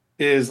guy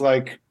is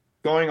like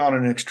going on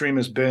an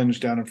extremist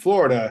binge down in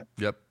Florida.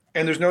 Yep.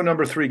 And there's no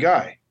number 3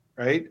 guy,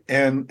 right?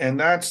 And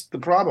that's the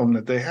problem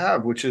that they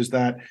have, which is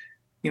that,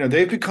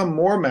 they've become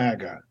more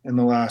MAGA in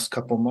the last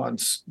couple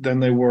months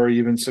than they were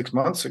even 6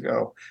 months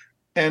ago.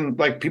 And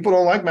people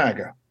don't like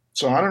MAGA.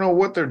 So I don't know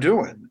what they're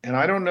doing. And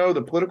I don't know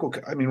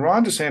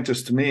Ron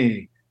DeSantis to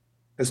me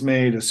has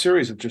made a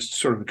series of just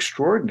sort of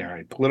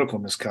extraordinary political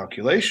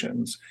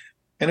miscalculations.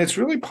 And it's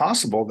really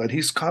possible that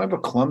he's kind of a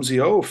clumsy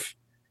oaf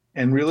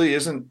and really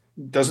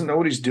doesn't know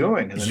what he's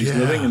doing. And then he's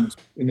living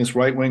in this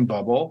right-wing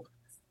bubble.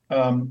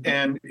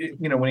 When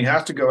he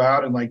has to go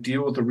out and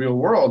deal with the real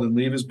world and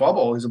leave his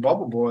bubble, he's a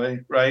bubble boy,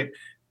 right?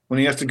 When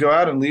he has to go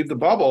out and leave the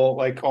bubble,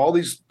 all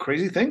these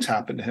crazy things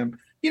happen to him.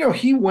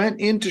 He went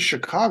into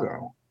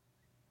Chicago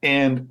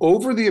and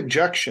over the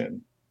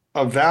objection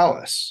of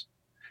Vallis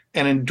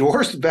and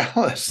endorsed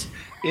Vallis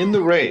in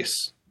the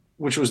race,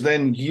 which was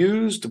then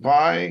used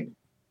by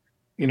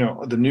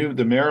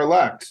the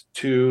mayor-elect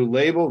to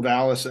label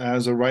Vallis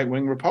as a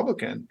right-wing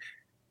Republican.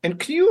 And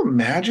can you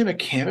imagine a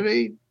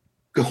candidate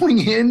going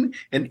in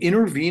and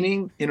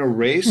intervening in a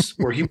race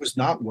where he was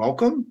not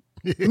welcome?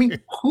 I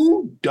mean,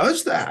 who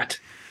does that,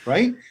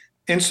 right?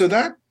 And so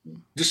that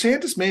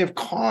DeSantis may have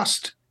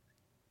cost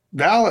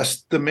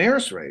Vallis the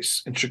mayor's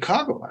race in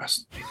Chicago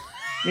last night.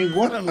 I mean,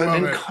 what an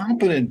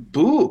incompetent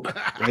boob,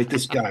 right?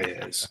 This guy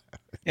is.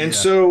 And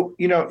so,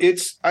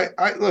 it's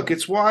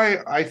why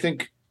I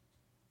think,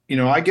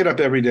 I get up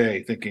every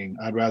day thinking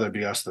I'd rather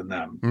be us than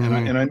them.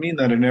 Mm-hmm. And I mean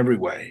that in every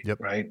way,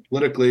 right?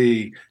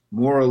 Politically,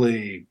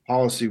 morally,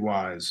 policy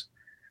wise.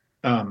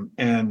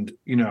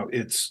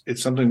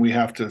 It's something we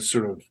have to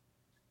sort of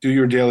do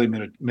your daily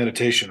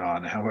meditation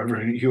on,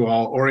 however you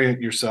all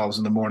orient yourselves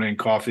in the morning,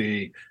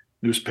 coffee,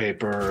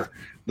 newspaper,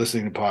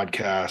 listening to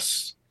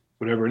podcasts,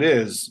 whatever it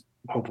is,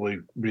 hopefully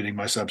reading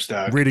my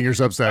Substack. Reading your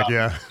Substack,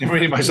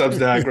 Reading my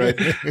Substack, right?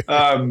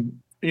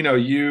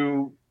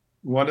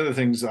 One of the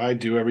things I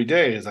do every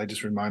day is I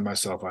just remind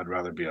myself I'd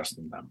rather be us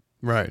than them.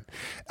 Right.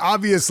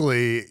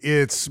 Obviously,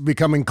 it's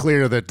becoming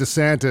clear that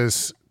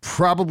DeSantis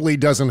probably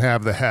doesn't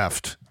have the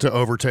heft to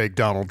overtake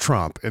Donald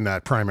Trump in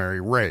that primary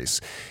race.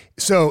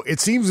 So it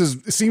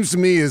seems to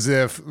me as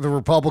if the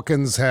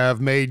Republicans have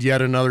made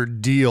yet another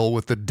deal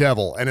with the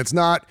devil. And it's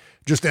not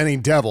just any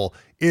devil.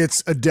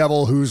 It's a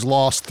devil who's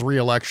lost 3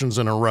 elections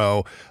in a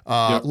row,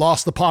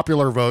 lost the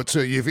popular vote. So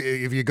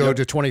if you go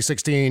to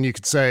 2016, you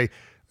could say,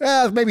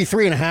 maybe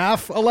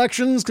 3.5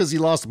 elections because he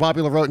lost the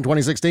popular vote in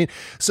 2016.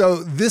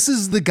 So this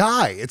is the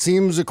guy. It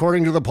seems,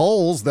 according to the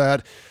polls,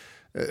 that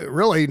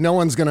really no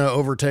one's going to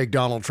overtake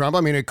Donald Trump.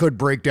 I mean, it could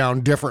break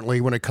down differently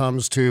when it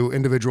comes to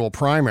individual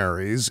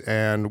primaries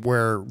and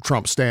where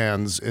Trump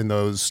stands in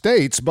those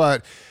states.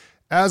 But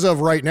as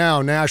of right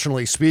now,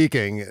 nationally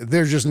speaking,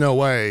 there's just no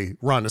way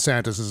Ron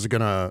DeSantis is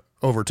going to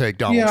overtake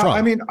Donald Trump.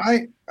 I mean,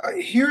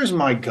 here's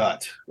my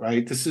gut,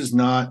 right? This is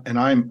not, and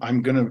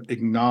I'm going to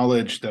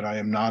acknowledge that I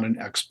am not an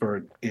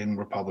expert in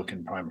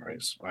Republican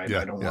primaries, right?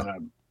 I don't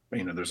want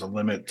to, there's a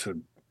limit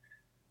to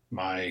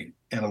my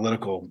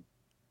analytical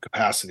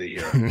capacity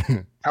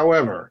here.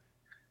 However,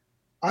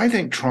 I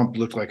think Trump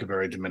looked like a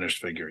very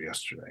diminished figure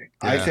yesterday.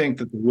 I think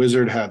that the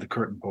wizard had the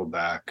curtain pulled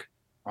back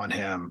on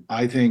him.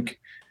 I think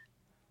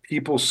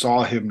people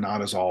saw him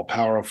not as all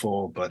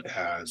powerful, but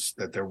as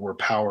that there were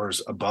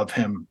powers above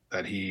him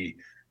that he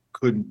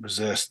couldn't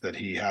resist, that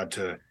he had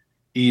to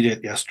eat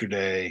it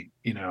yesterday,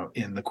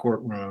 in the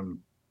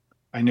courtroom.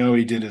 I know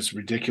he did his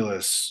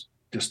ridiculous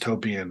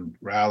dystopian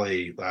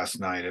rally last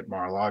night at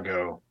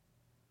Mar-a-Lago,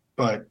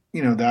 but,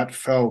 that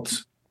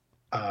felt,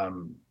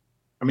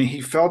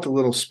 he felt a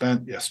little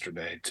spent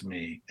yesterday to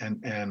me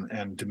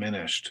and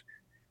diminished.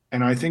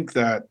 And I think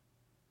that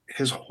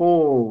his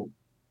whole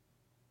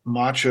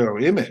macho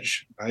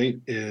image, right,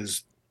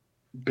 is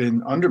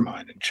been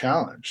undermined and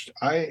challenged.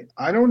 I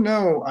don't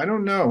know.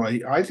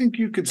 I think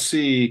you could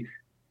see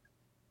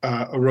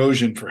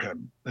erosion for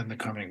him in the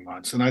coming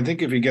months. And I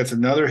think if he gets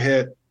another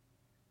hit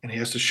and he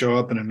has to show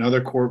up in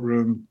another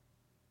courtroom,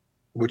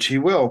 which he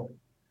will,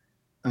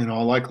 in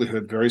all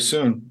likelihood, very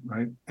soon,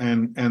 right?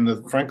 And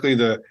frankly,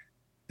 the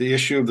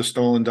issue of the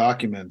stolen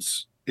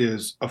documents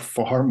is a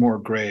far more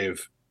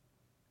grave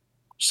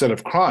set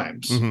of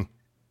crimes.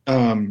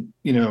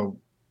 Mm-hmm.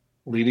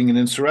 Leading an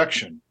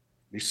insurrection,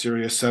 a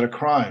serious set of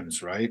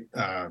crimes, right?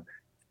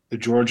 The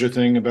Georgia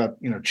thing about,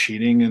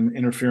 cheating and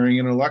interfering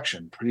in an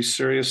election, pretty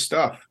serious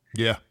stuff.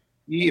 Yeah.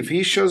 If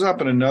he shows up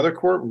in another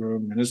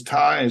courtroom in his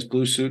tie, his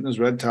blue suit and his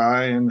red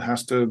tie, and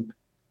has to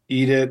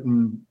eat it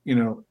and,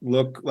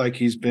 look like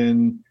he's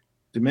been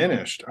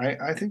diminished,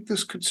 I think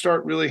this could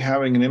start really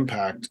having an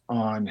impact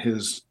on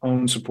his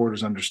own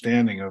supporters'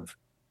 understanding of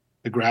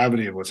the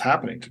gravity of what's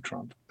happening to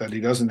Trump, that he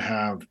doesn't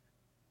have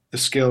the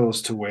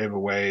skills to wave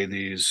away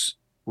these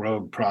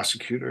rogue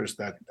prosecutors,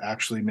 that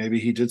actually maybe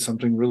he did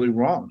something really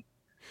wrong,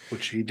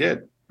 which he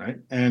did, right?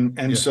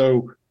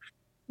 So,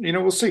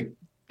 we'll see.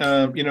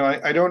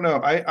 I don't know.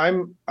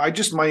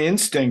 My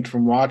instinct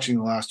from watching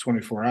the last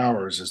 24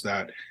 hours is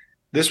that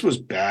this was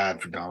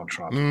bad for Donald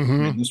Trump. Mm-hmm. I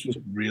mean, this was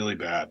really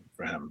bad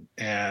for him.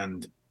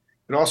 And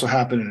it also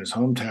happened in his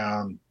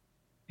hometown,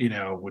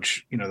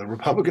 which, the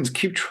Republicans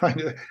keep trying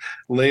to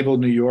label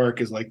New York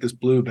as like this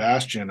blue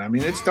bastion. I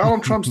mean, it's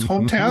Donald Trump's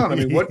hometown. I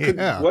mean,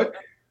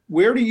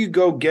 where do you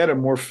go get a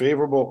more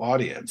favorable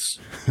audience,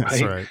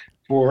 right,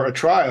 for a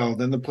trial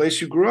than the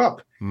place you grew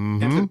up?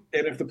 Mm-hmm. And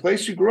if the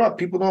place you grew up,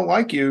 people don't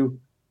like you,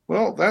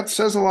 well, that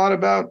says a lot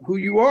about who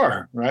you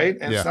are, right?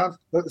 And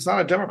it's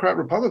not a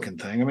Democrat-Republican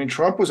thing. I mean,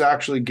 Trump was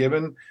actually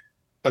given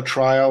a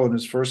trial in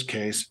his first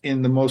case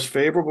in the most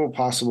favorable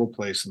possible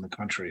place in the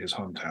country, his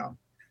hometown.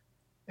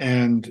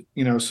 And,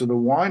 so the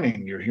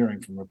whining you're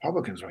hearing from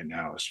Republicans right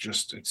now is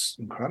it's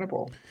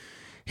incredible.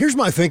 Here's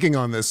my thinking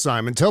on this,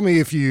 Simon. Tell me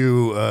if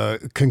you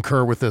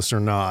concur with this or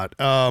not.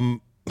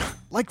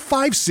 Like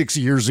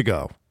 5-6 years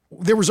ago,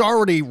 there was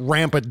already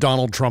rampant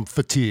Donald Trump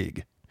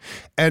fatigue.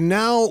 And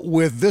now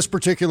with this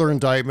particular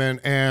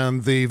indictment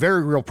and the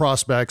very real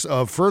prospects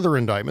of further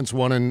indictments,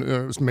 one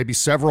in maybe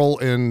several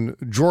in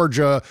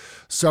Georgia,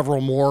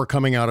 several more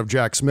coming out of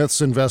Jack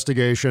Smith's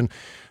investigation,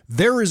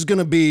 there is going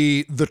to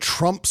be the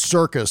Trump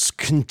circus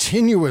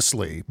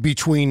continuously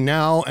between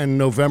now and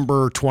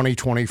November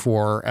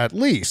 2024 at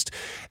least.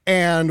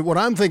 And what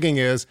I'm thinking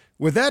is,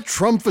 with that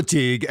Trump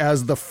fatigue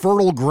as the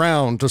fertile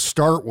ground to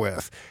start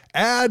with,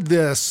 add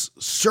this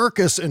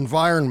circus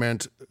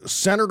environment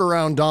centered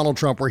around Donald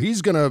Trump, where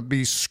he's going to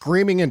be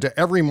screaming into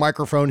every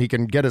microphone he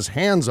can get his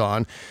hands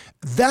on,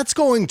 that's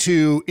going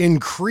to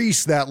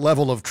increase that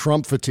level of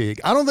Trump fatigue.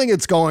 I don't think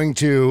it's going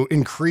to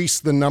increase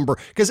the number,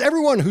 because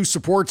everyone who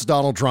supports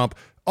Donald Trump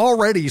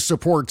already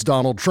supports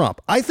Donald Trump.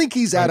 I think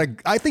he's at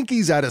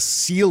a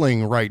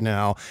ceiling right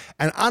now,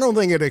 and I don't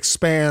think it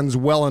expands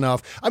well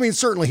enough. I mean,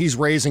 certainly he's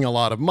raising a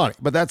lot of money,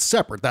 but that's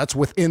separate. That's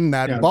within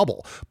that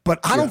bubble. But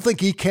I don't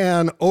think he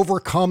can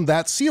overcome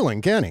that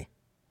ceiling, can he?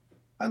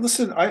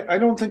 Listen, I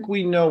don't think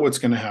we know what's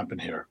going to happen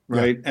here,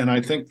 right? Yeah. And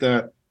I think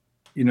that,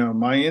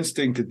 my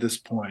instinct at this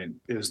point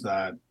is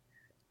that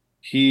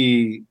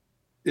he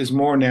is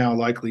more now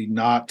likely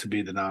not to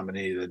be the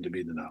nominee than to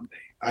be the nominee.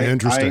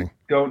 Interesting. I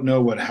don't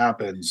know what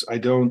happens. I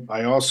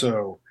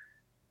also,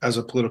 as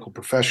a political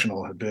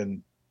professional, have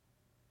been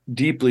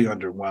deeply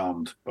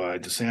underwhelmed by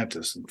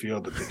DeSantis and feel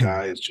that the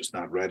guy is just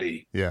not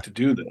ready to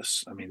do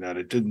this. I mean, that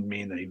it didn't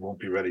mean that he won't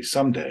be ready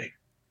someday,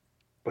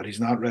 but he's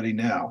not ready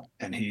now.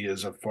 And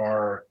he's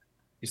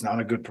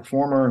not a good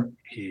performer.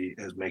 He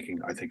is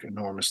making, I think,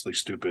 enormously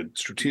stupid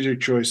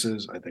strategic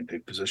choices. I think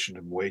they've positioned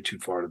him way too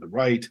far to the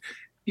right.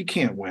 He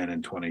can't win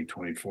in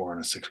 2024 on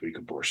a 6-week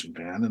abortion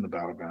ban in the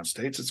battleground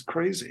states. It's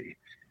crazy.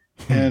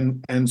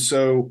 And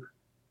so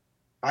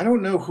I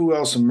don't know who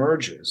else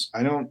emerges.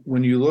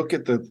 When you look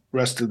at the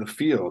rest of the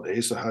field,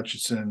 Asa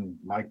Hutchinson,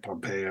 Mike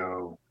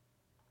Pompeo,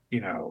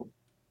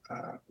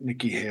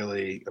 Nikki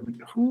Haley, I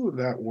mean, who of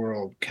that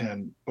world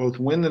can both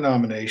win the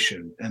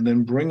nomination and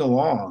then bring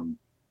along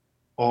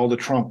all the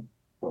Trump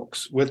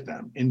folks with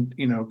them?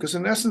 Because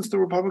in essence, the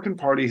Republican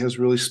Party has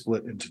really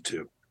split into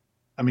two.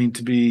 I mean,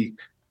 to be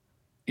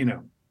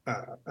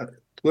a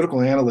political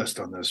analyst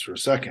on this for a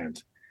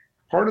second,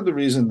 part of the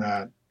reason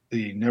that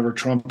the Never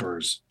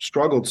Trumpers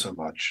struggled so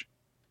much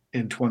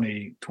in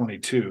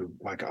 2022,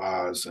 like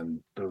Oz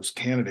and those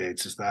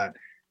candidates, is that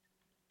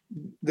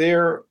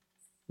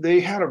they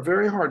had a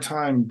very hard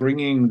time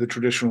bringing the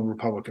traditional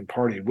Republican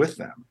Party with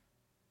them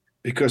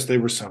because they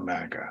were so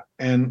MAGA.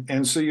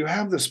 And so you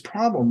have this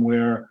problem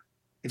where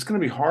it's going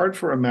to be hard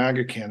for a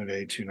MAGA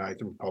candidate to unite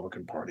the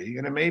Republican Party,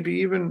 and it may be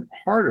even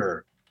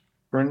harder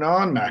for a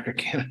non-MAGA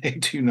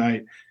candidate to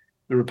unite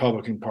the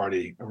Republican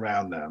Party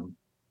around them.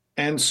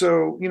 And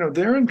so,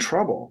 they're in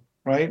trouble,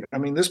 right? I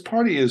mean, this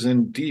party is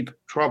in deep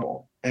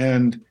trouble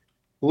and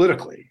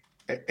politically.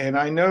 And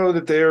I know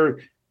that they're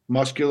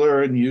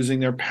muscular and using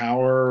their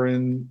power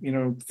and,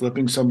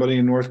 flipping somebody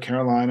in North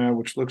Carolina,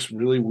 which looks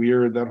really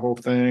weird, that whole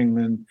thing.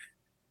 And,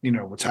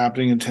 what's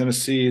happening in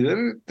Tennessee,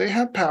 they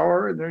have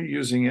power and they're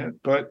using it.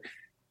 But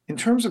in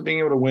terms of being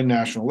able to win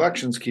national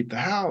elections, keep the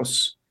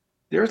House,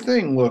 their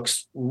thing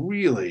looks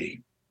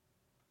really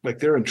like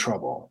they're in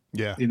trouble.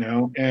 Yeah.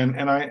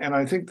 And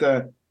I think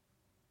that,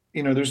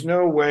 there's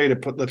no way to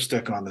put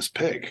lipstick on this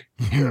pig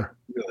here,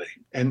 really.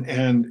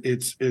 And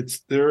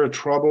they're a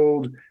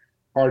troubled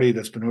party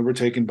that's been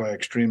overtaken by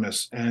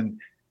extremists, and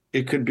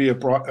it could be a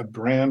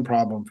brand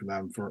problem for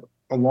them for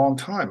a long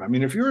time. I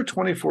mean, if you're a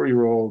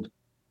 24-year-old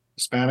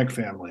Hispanic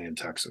family in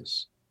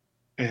Texas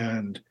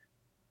and,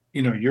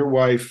 your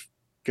wife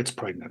gets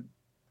pregnant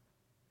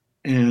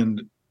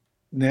and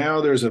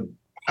now there's a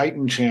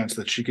heightened chance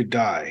that she could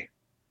die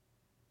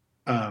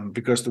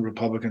because the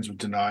Republicans would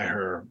deny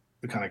her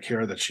the kind of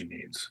care that she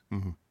needs.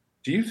 Mm-hmm.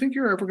 Do you think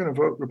you're ever going to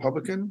vote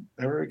Republican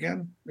ever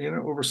again,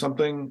 over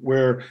something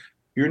where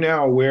you're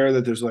now aware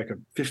that there's like a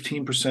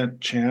 15%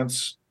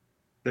 chance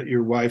that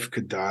your wife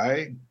could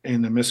die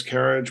in a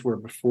miscarriage where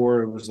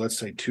before it was, let's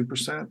say,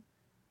 2%?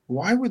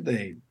 Why would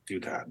they do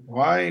that?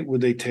 Why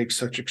would they take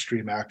such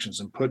extreme actions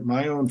and put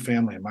my own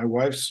family and my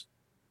wife's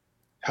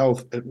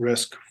health at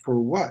risk for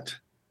what?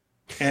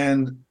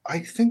 And I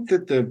think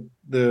that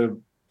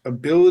the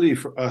ability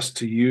for us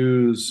to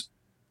use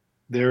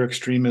their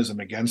extremism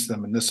against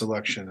them in this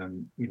election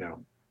and,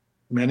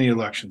 many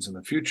elections in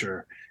the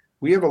future,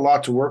 we have a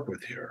lot to work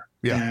with here.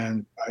 Yeah.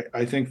 And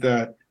I think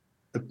that,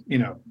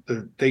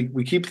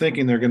 we keep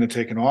thinking they're going to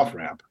take an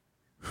off-ramp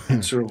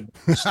and sort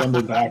of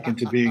stumble back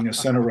into being a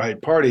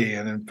center-right party.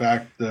 And in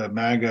fact, the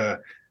MAGA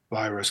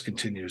virus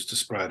continues to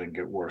spread and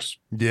get worse.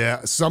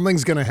 Yeah,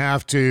 something's going to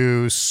have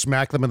to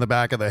smack them in the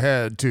back of the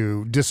head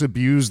to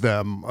disabuse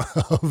them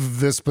of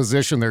this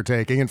position they're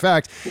taking. In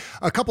fact,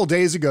 a couple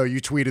days ago,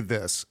 you tweeted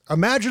this.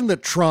 Imagine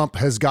that Trump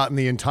has gotten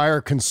the entire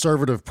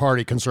conservative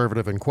party,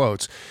 conservative in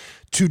quotes,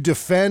 to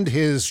defend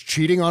his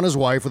cheating on his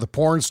wife with a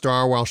porn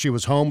star while she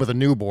was home with a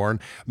newborn,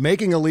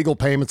 making illegal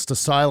payments to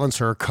silence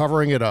her,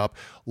 covering it up,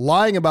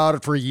 lying about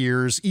it for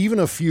years, even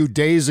a few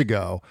days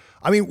ago.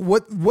 I mean,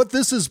 what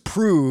this has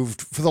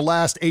proved for the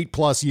last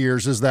 8+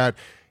 years is that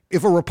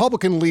if a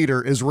Republican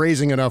leader is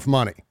raising enough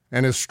money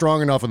and is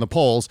strong enough in the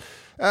polls,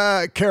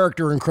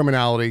 character and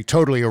criminality,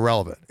 totally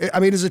irrelevant. I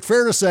mean, is it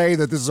fair to say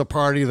that this is a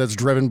party that's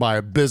driven by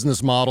a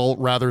business model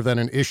rather than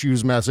an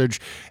issues message?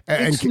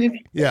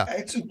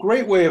 It's a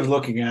great way of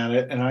looking at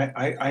it. And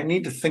I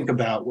need to think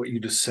about what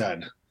you just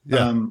said.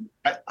 Yeah.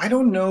 I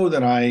don't know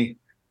that I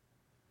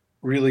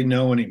really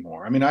know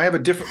anymore. I mean, let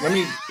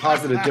me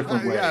posit a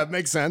different way. Yeah, it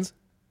makes sense.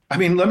 I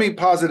mean, let me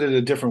posit it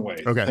a different way.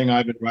 Okay. The thing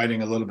I've been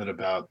writing a little bit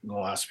about in the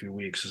last few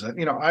weeks is that,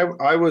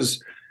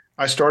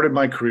 I started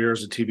my career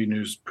as a TV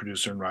news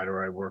producer and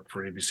writer. I worked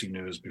for ABC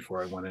News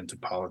before I went into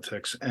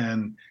politics.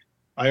 And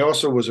I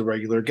also was a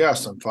regular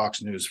guest on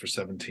Fox News for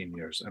 17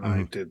 years. And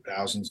I did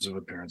thousands of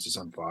appearances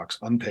on Fox,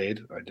 unpaid.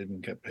 I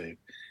didn't get paid.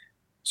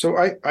 So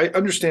I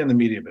understand the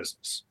media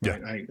business. Yeah.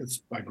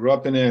 I grew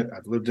up in it.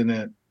 I've lived in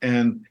it.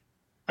 And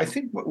I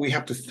think what we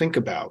have to think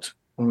about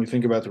when we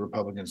think about the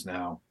Republicans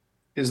now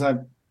is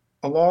that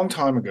a long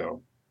time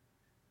ago,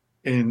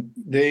 and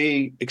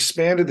they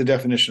expanded the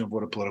definition of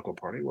what a political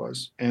party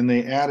was, and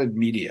they added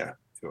media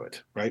to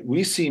it, right?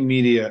 We see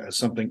media as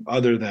something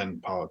other than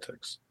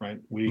politics, right?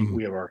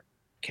 We have our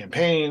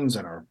campaigns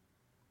and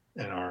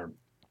our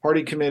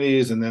party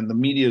committees, and then the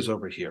media is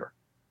over here.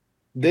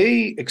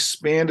 They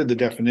expanded the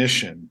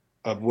definition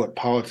of what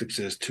politics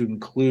is to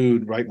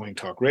include right-wing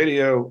talk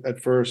radio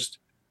at first,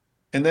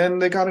 and then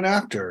they got an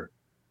actor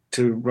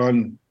to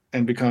run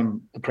and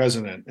become the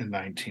president in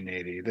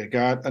 1980. They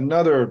got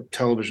another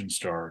television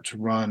star to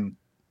run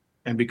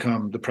and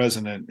become the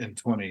president in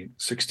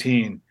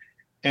 2016.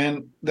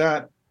 And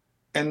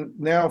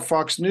now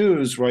Fox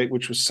News, right,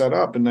 which was set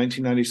up in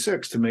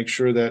 1996 to make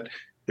sure that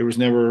there was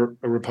never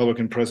a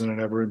Republican president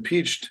ever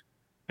impeached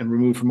and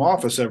removed from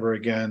office ever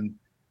again.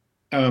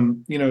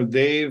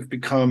 They've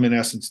become, in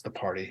essence, the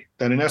party.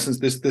 That in essence,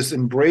 this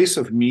embrace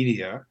of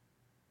media,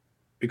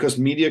 because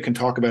media can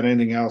talk about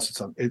anything else.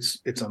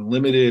 It's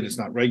unlimited. It's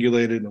not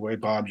regulated in the way,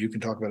 Bob, you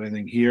can talk about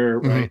anything here,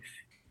 right?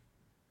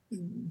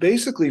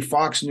 Basically,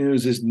 Fox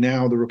News is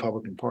now the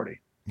Republican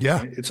Party. Yeah.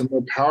 Right? It's a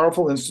more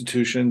powerful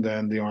institution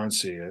than the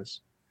RNC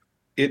is.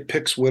 It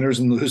picks winners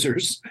and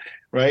losers,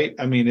 right?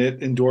 I mean,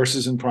 it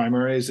endorses in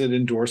primaries. It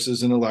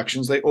endorses in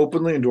elections. They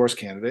openly endorse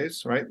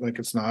candidates, right? Like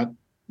it's not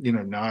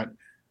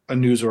a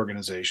news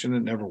organization.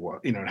 It never was.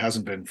 It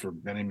hasn't been for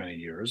many, many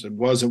years. It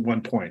was at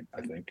one point,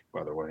 I think,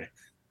 by the way,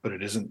 but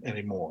it isn't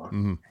anymore.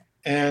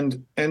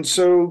 And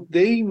so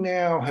they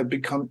now have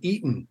become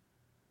eaten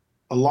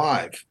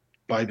alive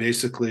by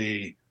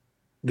basically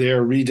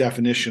their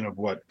redefinition of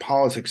what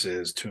politics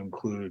is to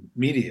include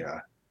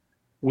media,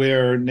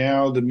 where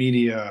now the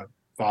media,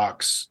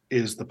 Fox,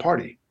 is the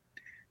party.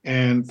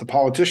 And the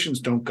politicians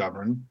don't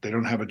govern. They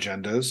don't have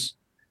agendas.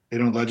 They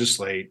don't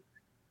legislate.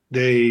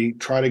 They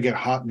try to get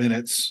hot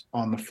minutes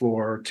on the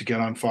floor to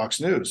get on Fox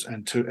News,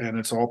 and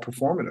it's all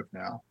performative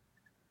now.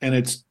 And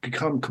it's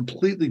become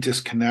completely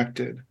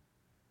disconnected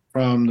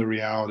from the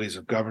realities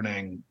of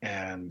governing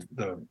and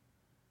the,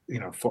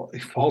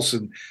 false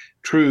and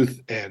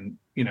truth and,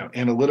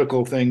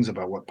 analytical things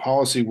about what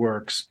policy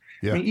works.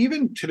 Yeah. I mean,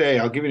 even today,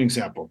 I'll give you an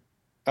example.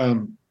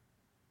 I'm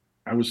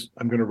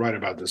going to write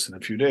about this in a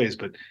few days,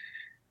 but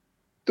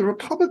the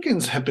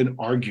Republicans have been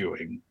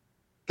arguing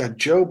that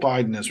Joe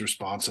Biden is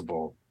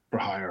responsible for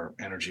higher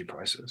energy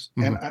prices.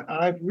 And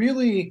I've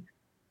really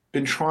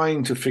been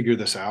trying to figure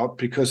this out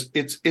because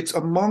it's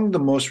among the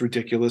most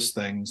ridiculous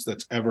things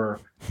that's ever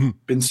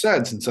been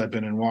said since I've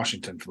been in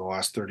Washington for the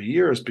last 30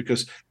 years,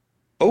 because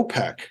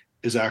OPEC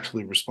is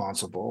actually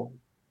responsible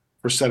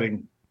for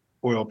setting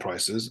oil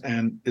prices,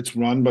 and it's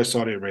run by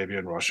Saudi Arabia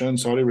and Russia, and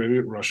Saudi Arabia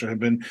and Russia have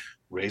been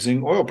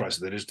raising oil prices.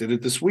 They just did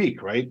it this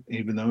week, right?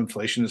 Even though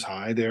inflation is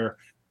high, they're,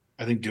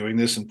 I think, doing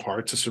this in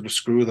part to sort of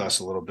screw with us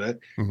a little bit.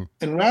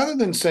 And rather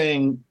than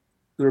saying,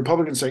 the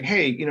Republicans saying,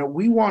 hey,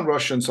 we want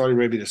Russia and Saudi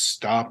Arabia to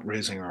stop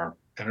raising our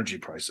energy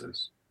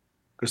prices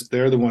because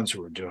they're the ones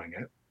who are doing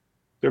it,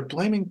 they're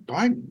blaming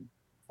Biden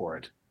for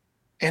it.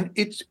 And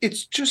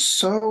it's just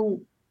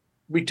so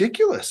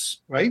ridiculous,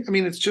 right? I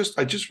mean,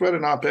 I just read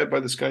an op-ed by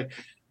this guy,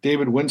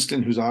 David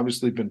Winston, who's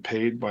obviously been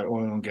paid by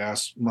oil and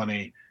gas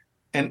money.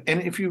 And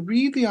if you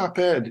read the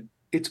op-ed,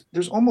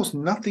 there's almost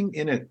nothing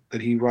in it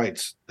that he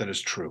writes that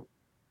is true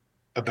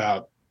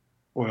about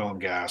oil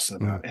and gas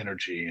and about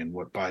energy and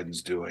what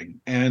Biden's doing.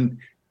 And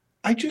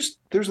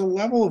there's a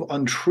level of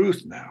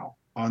untruth now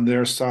on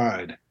their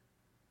side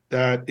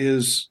that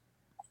is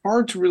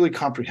hard to really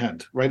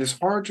comprehend, right? It's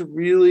hard to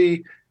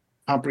really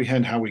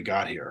comprehend how we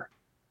got here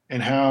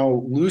and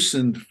how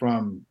loosened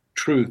from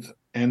truth.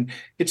 And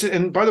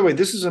by the way,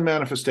 this is a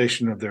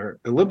manifestation of their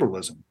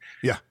illiberalism.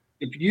 Yeah.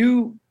 If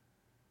you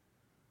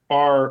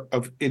are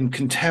in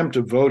contempt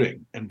of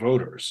voting and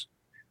voters,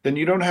 then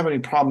you don't have any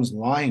problems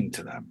lying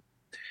to them.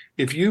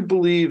 If you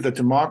believe that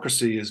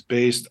democracy is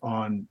based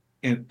on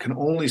and can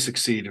only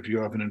succeed if you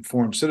have an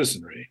informed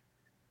citizenry,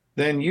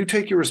 then you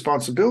take your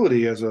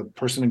responsibility as a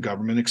person in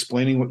government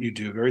explaining what you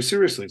do very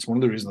seriously. It's one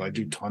of the reasons I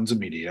do tons of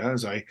media,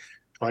 is I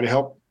try to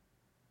help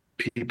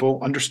people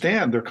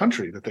understand their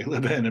country that they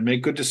live in and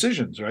make good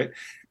decisions, right?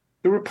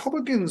 The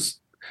Republicans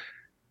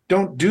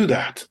don't do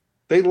that.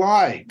 They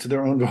lie to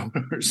their own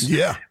voters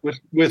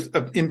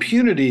with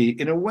impunity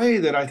in a way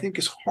that I think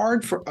is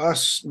hard for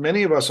us,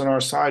 many of us on our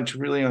side, to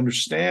really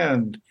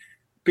understand,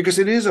 because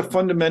it is a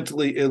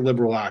fundamentally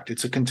illiberal act.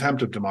 It's a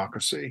contempt of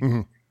democracy.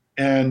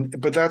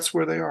 But that's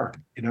where they are,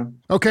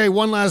 Okay,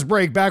 one last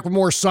break. Back with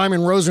more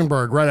Simon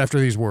Rosenberg right after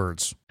these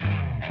words.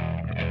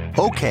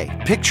 Okay,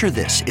 picture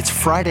this. It's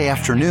Friday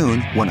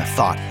afternoon when a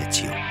thought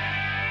hits you.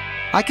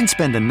 I can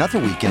spend another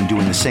weekend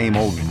doing the same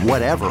old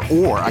whatever,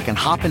 or I can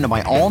hop into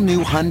my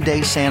all-new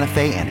Hyundai Santa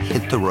Fe and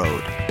hit the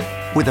road.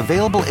 With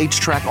available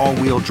H-Track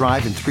all-wheel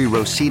drive and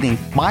 3-row seating,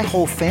 my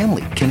whole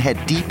family can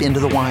head deep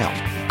into the wild.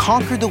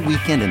 Conquer the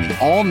weekend in the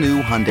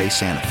all-new Hyundai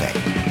Santa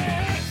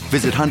Fe.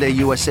 Visit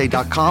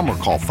HyundaiUSA.com or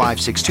call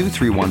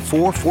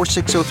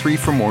 562-314-4603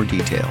 for more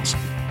details.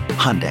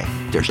 Hyundai,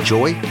 there's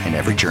joy in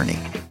every journey.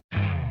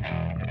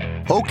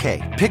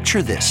 Okay,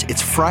 picture this.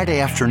 It's Friday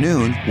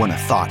afternoon when a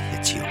thought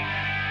hits you.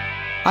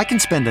 I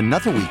can spend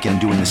another weekend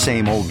doing the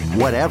same old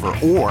whatever,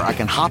 or I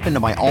can hop into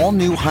my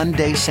all-new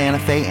Hyundai Santa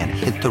Fe and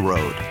hit the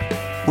road.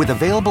 With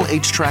available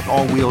H-Track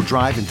all-wheel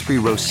drive and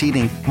 3-row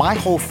seating, my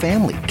whole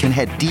family can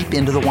head deep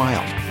into the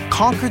wild.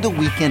 Conquer the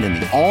weekend in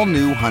the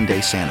all-new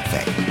Hyundai Santa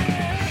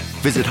Fe.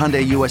 Visit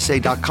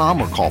HyundaiUSA.com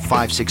or call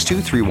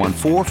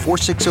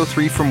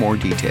 562-314-4603 for more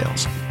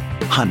details.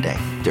 Hyundai,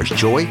 there's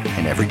joy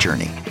in every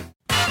journey.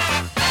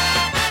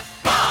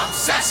 Bob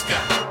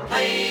Cesca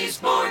plays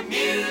more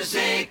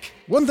music.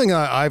 One thing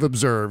I've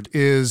observed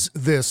is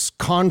this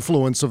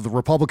confluence of the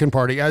Republican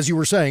Party, as you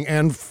were saying,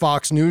 and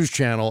Fox News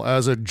Channel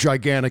as a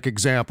gigantic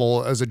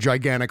example, as a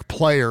gigantic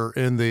player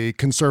in the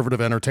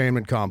conservative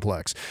entertainment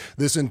complex.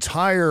 This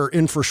entire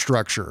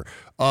infrastructure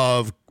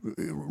of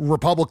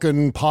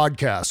Republican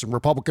podcasts and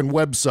Republican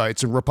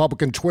websites and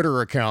Republican Twitter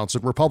accounts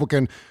and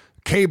Republican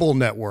cable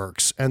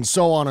networks and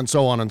so on and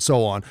so on and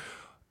so on.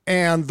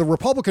 And the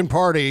Republican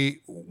Party,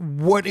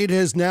 what it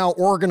has now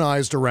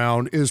organized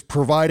around is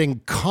providing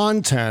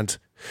content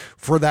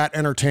for that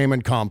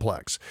entertainment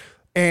complex.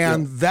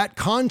 And that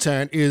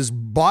content is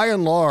by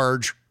and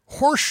large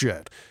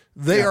horseshit.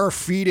 They are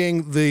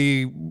feeding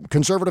the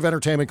conservative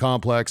entertainment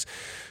complex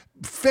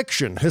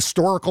fiction,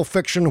 historical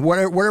fiction,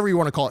 whatever you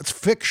want to call it. It's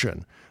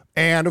fiction.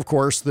 And of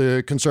course,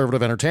 the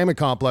conservative entertainment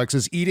complex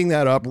is eating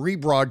that up,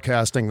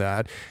 rebroadcasting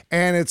that.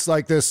 And it's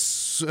like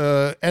this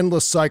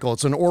endless cycle.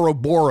 It's an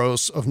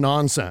Ouroboros of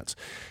nonsense.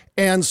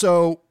 And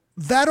so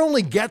that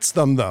only gets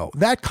them, though.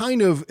 That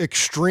kind of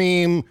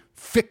extreme,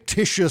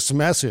 fictitious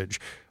message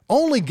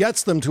only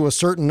gets them to a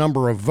certain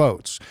number of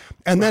votes.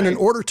 And then in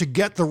order to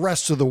get the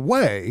rest of the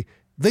way,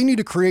 they need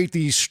to create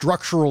these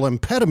structural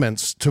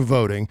impediments to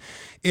voting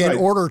in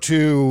order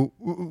to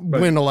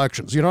win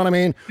elections. You know what I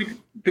mean?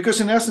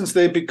 Because in essence,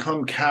 they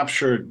become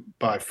captured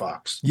by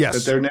Fox. Yes.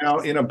 That they're now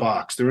in a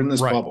box. They're in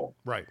this bubble.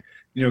 Right.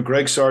 You know,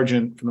 Greg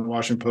Sargent from the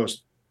Washington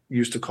Post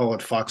used to call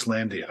it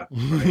Foxlandia.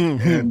 Right?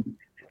 And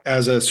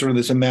as a sort of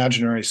this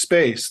imaginary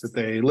space that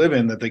they live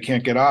in that they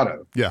can't get out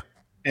of. Yeah.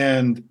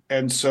 And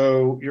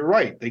so you're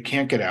right. They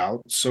can't get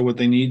out. So what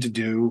they need to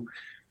do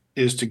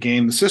is to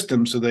game the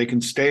system so they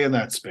can stay in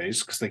that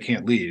space because they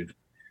can't leave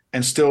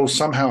and still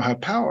somehow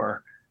have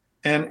power.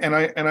 And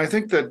I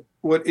think that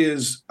what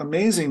is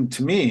amazing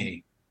to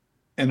me,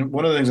 and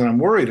one of the things that I'm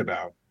worried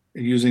about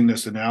using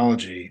this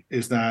analogy,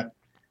 is that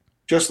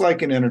just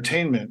like in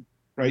entertainment,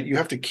 right, you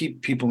have to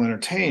keep people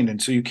entertained.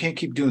 And so you can't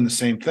keep doing the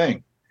same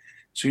thing.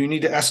 So you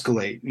need to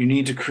escalate. You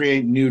need to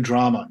create new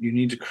drama. You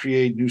need to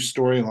create new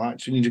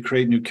storylines. You need to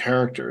create new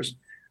characters.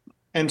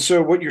 And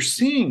so what you're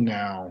seeing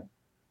now,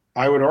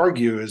 I would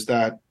argue, is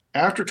that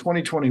after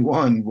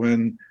 2021,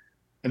 when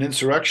an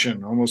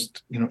insurrection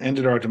almost,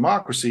 ended our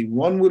democracy,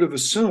 one would have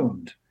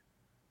assumed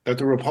that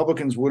the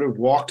Republicans would have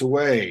walked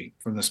away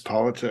from this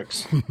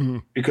politics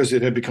because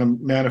it had become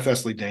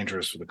manifestly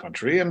dangerous for the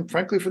country and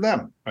frankly for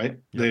them, right?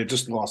 They had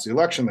just lost the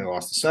election. They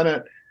lost the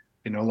Senate.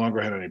 They no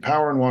longer had any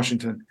power in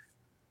Washington.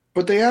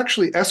 But they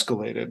actually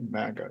escalated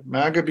MAGA.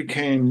 MAGA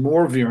became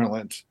more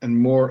virulent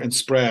and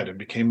spread and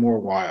became more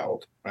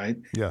wild, right?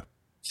 Yeah.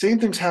 Same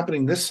thing's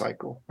happening this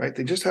cycle, right?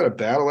 They just had a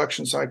bad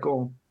election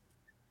cycle.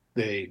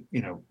 They,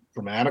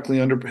 historically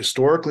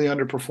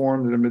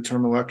underperformed in a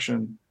midterm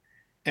election.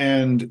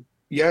 And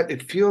yet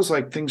it feels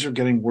like things are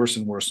getting worse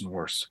and worse and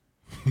worse.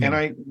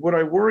 And what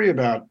I worry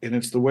about, and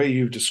it's the way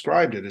you've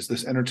described it, is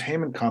this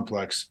entertainment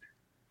complex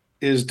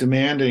is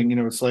demanding,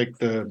 it's like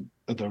the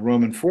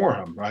Roman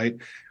Forum, right?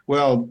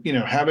 Well,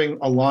 having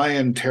a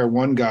lion tear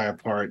one guy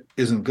apart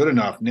isn't good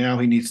enough. Now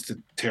he needs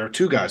to tear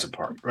two guys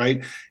apart,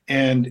 right?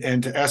 And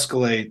to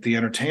escalate the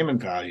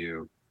entertainment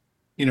value,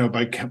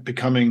 by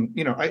becoming,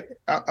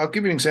 I'll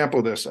give you an example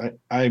of this.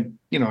 I'm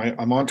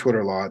on Twitter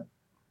a lot,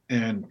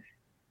 and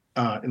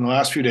in the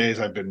last few days,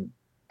 I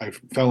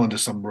fell into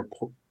some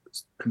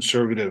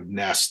conservative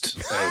nest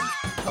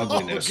of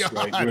ugliness. Oh,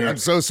 God, right? I'm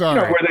so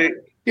sorry.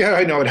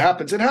 I know it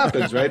happens. It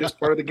happens, right? It's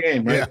part of the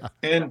game, right?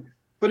 Yeah.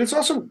 But it's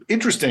also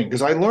interesting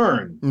because I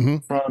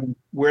learn from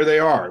where they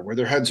are, where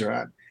their heads are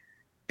at.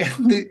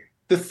 And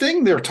the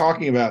thing they're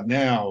talking about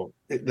now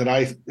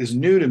that is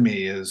new to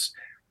me is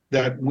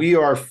that we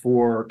are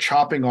for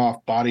chopping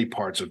off body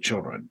parts of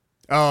children.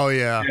 Oh,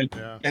 yeah.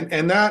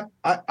 And that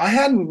I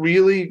hadn't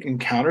really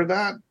encountered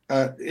that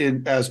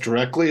as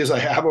directly as I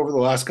have over the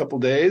last couple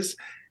of days.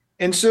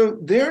 And so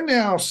they're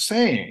now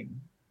saying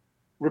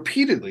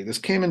repeatedly, this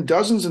came in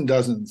dozens and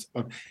dozens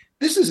of,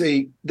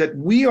 that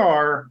we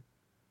are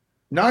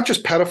not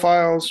just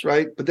pedophiles,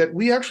 right? But that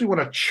we actually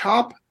want to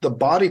chop the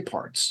body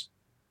parts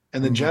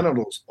and the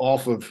genitals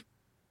off of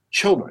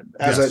children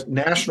as Yes. a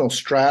national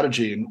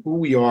strategy and who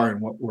we are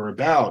and what we're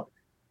about,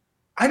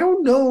 I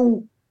don't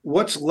know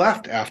what's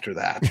left after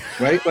that,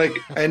 right? Like,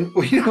 and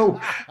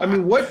I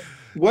mean,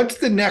 what's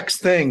the next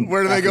thing?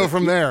 Where do they go after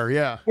from that? there?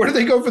 Yeah. Where do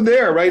they go from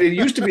there, right? It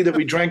used to be that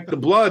we drank the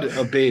blood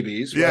of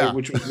babies, right? Yeah.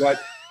 Which was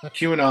what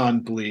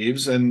QAnon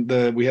believes. And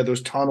we had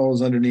those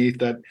tunnels underneath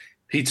that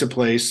pizza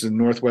place in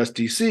Northwest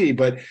DC.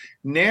 But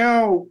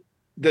now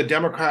the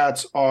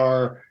Democrats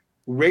are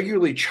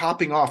regularly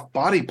chopping off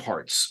body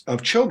parts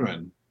of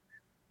children.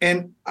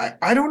 And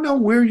I don't know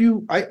where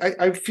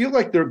I feel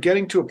like they're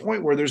getting to a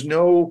point where there's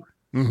no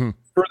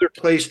further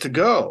place to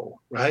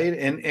go, right?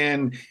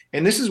 And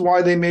this is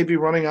why they may be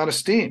running out of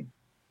steam.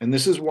 And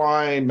this is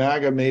why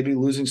MAGA may be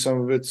losing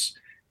some of its,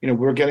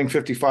 we're getting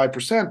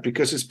 55%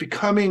 because it's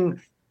becoming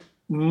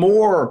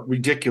more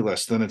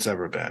ridiculous than it's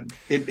ever been.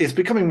 It's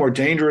becoming more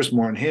dangerous,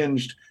 more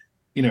unhinged,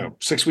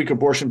 6-week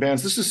abortion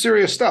bans. This is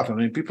serious stuff. I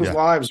mean, people's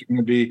lives are going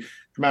to be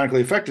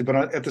dramatically affected.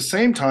 But at the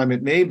same time,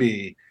 it may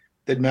be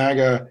that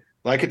MAGA,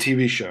 like a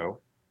TV show,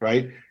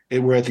 right?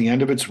 We're at the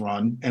end of its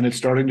run and it's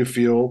starting to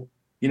feel,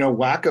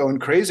 wacko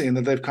and crazy, and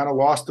that they've kind of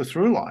lost the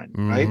through line,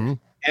 right?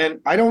 And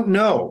I don't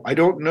know. I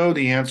don't know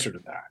the answer to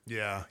that.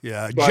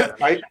 Yeah. But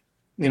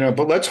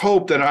but let's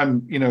hope that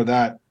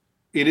that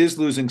it is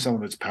losing some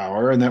of its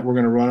power and that we're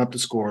going to run up the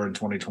score in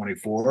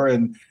 2024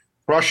 and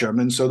crush them.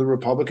 And so the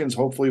Republicans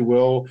hopefully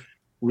will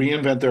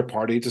reinvent their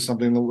party to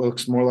something that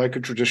looks more like a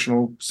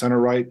traditional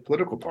center-right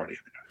political party in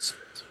the United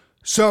States.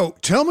 So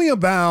tell me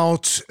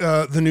about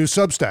the new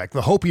Substack,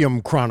 the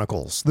Hopium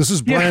Chronicles. This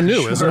is brand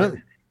new, isn't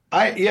it?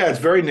 It's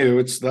very new.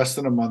 It's less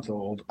than a month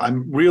old.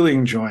 I'm really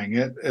enjoying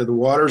it. The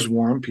water's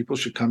warm. People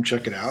should come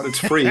check it out. It's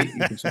free. You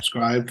can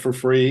subscribe for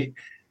free.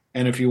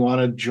 And if you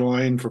want to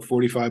join for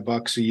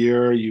 $45 a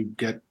year, you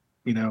get,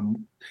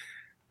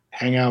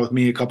 hang out with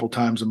me a couple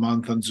times a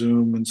month on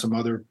Zoom and some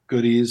other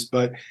goodies.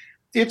 But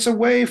it's a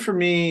way for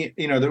me,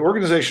 the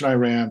organization I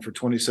ran for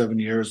 27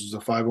 years was a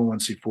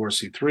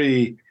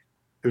 501c4c3.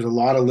 There's a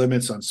lot of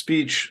limits on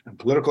speech and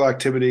political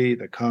activity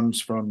that comes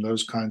from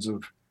those kinds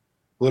of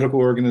political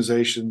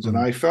organizations. And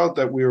I felt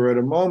that we were at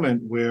a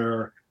moment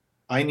where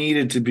I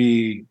needed to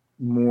be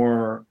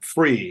more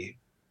free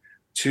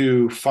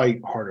to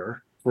fight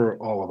harder for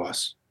all of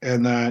us.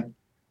 And that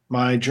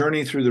my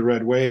journey through the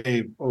red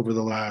wave over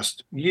the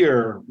last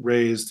year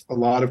raised a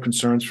lot of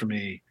concerns for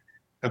me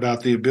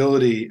about the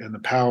ability and the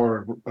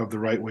power of the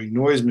right-wing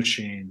noise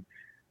machine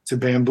to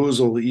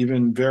bamboozle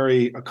even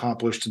very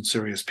accomplished and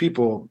serious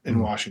people in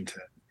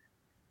Washington.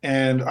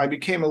 And I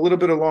became a little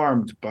bit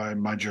alarmed by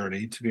my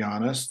journey, to be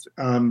honest.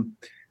 And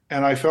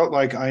I felt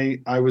like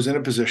I was in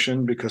a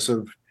position, because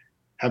of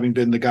having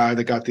been the guy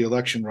that got the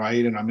election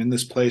right, and I'm in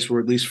this place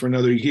where at least for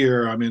another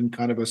year, I'm in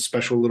kind of a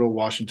special little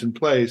Washington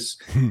place,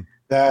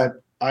 that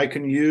I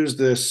can use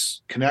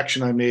this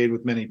connection I made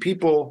with many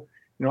people.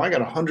 I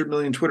got 100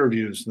 million Twitter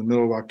views in the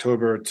middle of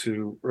October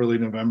to early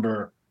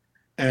November.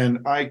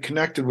 And I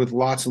connected with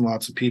lots and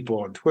lots of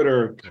people on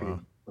Twitter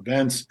through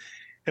events.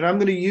 And I'm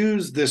going to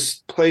use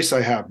this place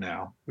I have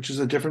now, which is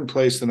a different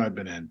place than I've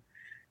been in,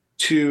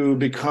 to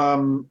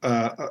become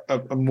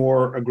a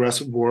more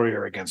aggressive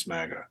warrior against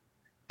MAGA.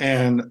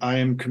 And I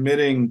am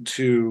committing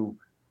to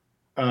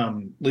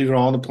leave it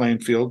all on the playing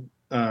field,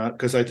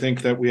 because I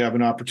think that we have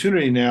an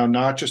opportunity now,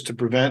 not just to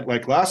prevent,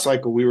 like last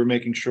cycle, we were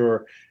making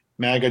sure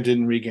MAGA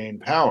didn't regain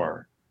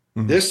power.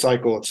 This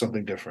cycle, it's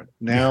something different.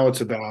 Now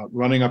it's about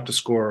running up the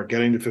score,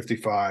 getting to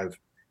 55,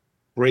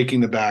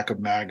 breaking the back of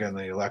MAGA in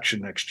the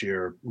election next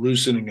year,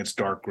 loosening its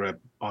dark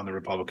grip on the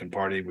Republican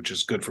Party, which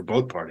is good for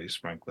both parties,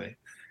 frankly,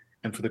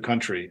 and for the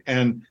country.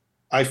 And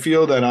I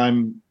feel that I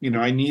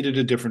needed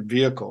a different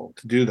vehicle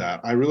to do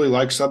that. I really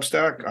like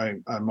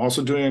Substack. I'm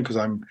also doing it because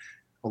a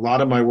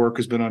lot of my work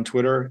has been on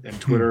Twitter, and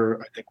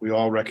Twitter, I think we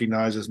all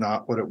recognize, is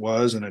not what it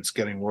was, and it's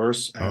getting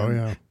worse.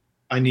 And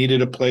I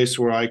needed a place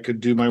where I could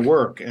do my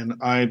work. And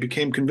I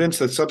became convinced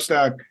that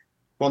Substack,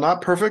 while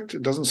not perfect,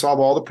 it doesn't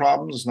solve all the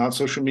problems. It's not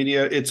social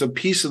media. It's a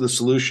piece of the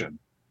solution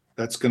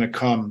that's going to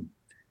come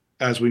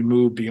as we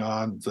move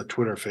beyond the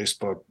Twitter,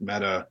 Facebook,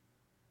 Meta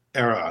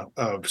era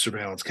of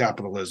surveillance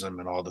capitalism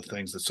and all the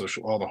things that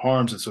all the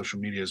harms that social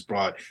media has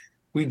brought.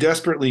 We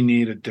desperately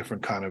need a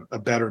different kind of, a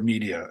better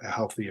media, a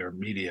healthier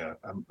media.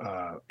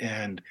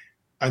 And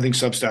I think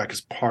Substack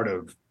is part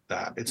of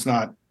that. It's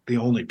not the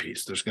only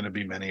piece. There's going to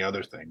be many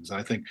other things. And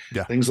I think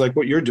things like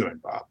what you're doing,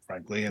 Bob,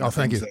 frankly, and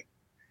thank you. that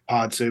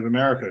Pod Save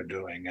America are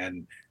doing,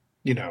 and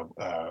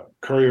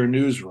Courier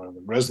Newsroom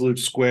and Resolute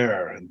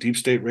Square and Deep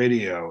State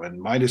Radio and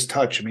Midas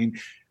Touch. I mean,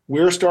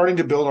 we're starting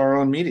to build our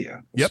own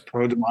media. It's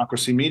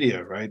pro-democracy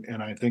media, right?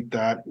 And I think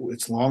that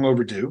it's long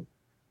overdue.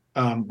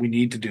 We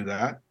need to do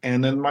that.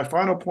 And then my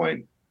final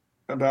point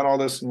about all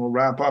this, and we'll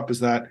wrap up, is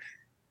that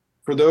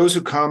for those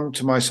who come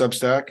to my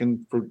Substack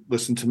and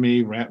listen to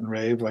me rant and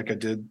rave like I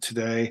did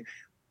today,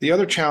 the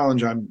other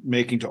challenge I'm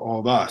making to all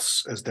of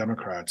us as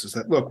Democrats is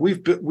that, look,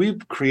 we've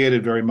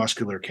created very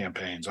muscular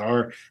campaigns.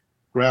 Our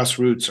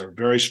grassroots are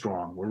very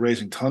strong. We're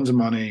raising tons of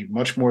money,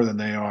 much more than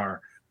they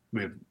are.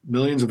 We have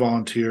millions of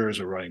volunteers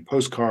who are writing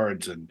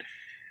postcards and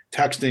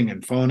texting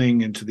and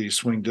phoning into these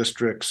swing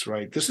districts,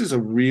 right? This is a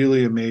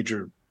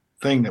major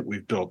thing that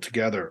we've built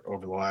together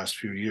over the last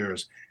few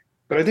years.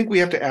 But I think we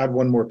have to add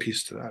one more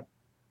piece to that,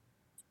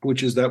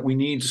 which is that we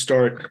need to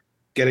start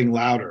getting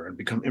louder and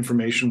become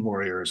information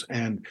warriors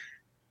and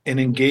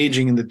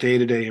engaging in the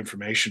day-to-day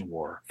information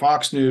war.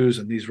 Fox News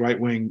and these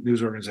right-wing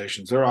news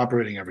organizations, they're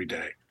operating every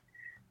day.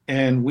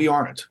 And we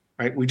aren't,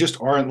 right? We just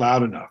aren't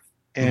loud enough.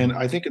 And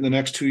I think in the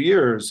next 2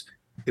 years,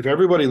 if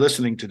everybody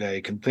listening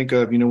today can think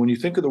of, when you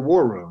think of the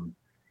war room,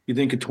 you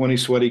think of 20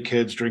 sweaty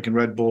kids drinking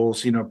Red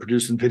Bulls,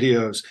 producing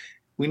videos.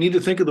 We need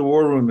to think of the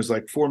war room as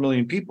like 4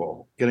 million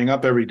people getting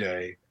up every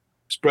day,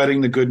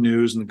 spreading the good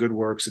news and the good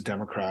works of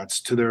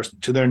Democrats to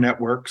their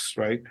networks,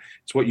 right?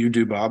 It's what you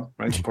do, Bob,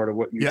 right? It's part of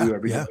what you do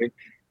every day.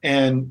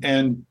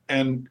 And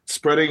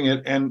spreading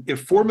it. And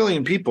if 4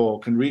 million people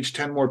can reach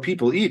 10 more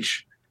people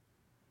each,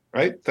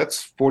 right?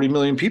 That's 40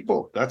 million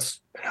people. That's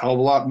a hell of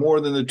a lot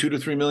more than the 2 to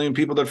 3 million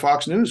people that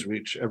Fox News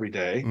reach every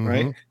day,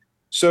 right?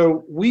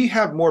 So we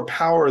have more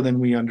power than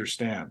we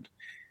understand.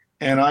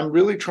 And I'm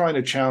really trying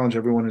to challenge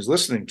everyone who's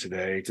listening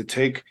today to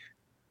take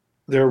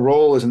their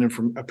role as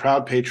a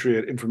proud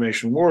patriot,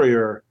 information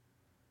warrior,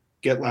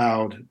 get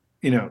loud,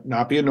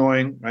 not be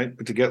annoying, right?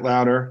 But to get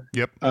louder.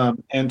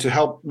 And to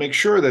help make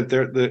sure that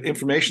the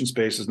information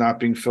space is not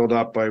being filled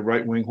up by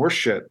right-wing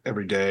horseshit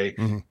every day,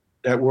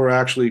 that we're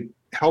actually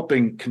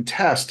helping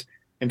contest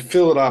and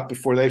fill it up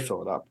before they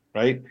fill it up,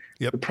 right?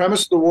 The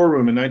premise of the war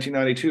room in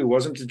 1992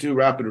 wasn't to do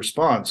rapid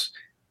response.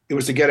 It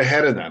was to get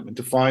ahead of them and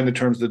to find the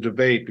terms of the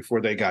debate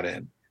before they got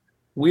in.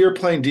 We are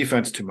playing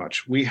defense too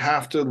much. We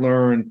have to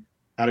learn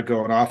how to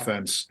go on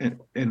offense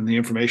in the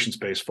information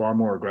space far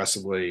more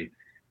aggressively.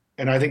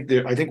 And I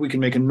think we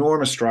can make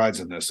enormous strides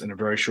in this in a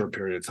very short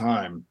period of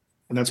time.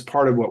 And that's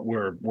part of what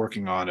we're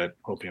working on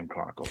at Hopium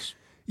Chronicles.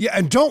 Yeah,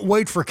 and don't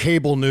wait for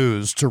cable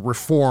news to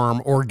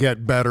reform or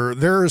get better.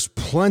 There's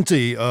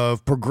plenty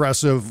of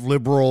progressive,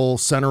 liberal,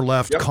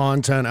 center-left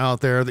content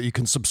out there that you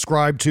can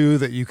subscribe to,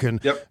 that you can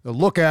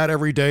look at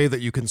every day,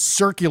 that you can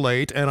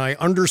circulate. And I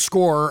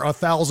underscore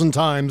 1,000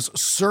 times,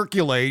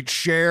 circulate,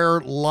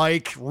 share,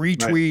 like,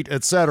 retweet,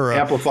 etc.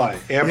 Amplify.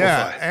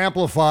 Yeah,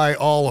 amplify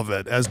all of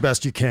it as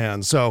best you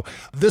can. So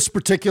this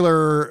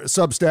particular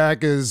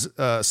Substack is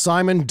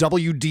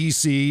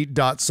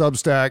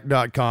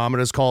simonwdc.substack.com.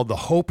 It is called the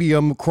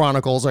Hopium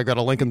Chronicles. I got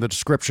a link in the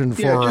description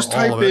for just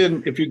all of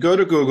it. If you go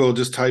to Google,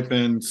 just type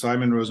in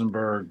Simon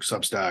Rosenberg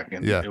Substack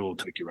and it will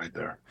take you right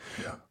there.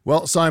 Yeah.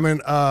 Well,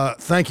 Simon,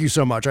 thank you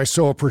so much. I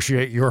so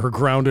appreciate your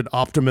grounded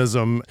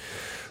optimism.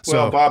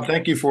 Well, Bob,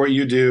 thank you for what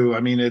you do. I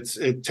mean,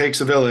 it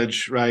takes a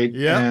village, right?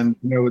 Yeah. And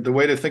the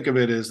way to think of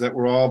it is that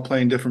we're all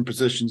playing different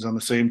positions on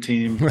the same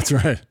team. That's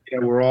right. Yeah,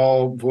 we're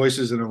all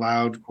voices in a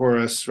loud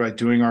chorus, right,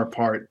 doing our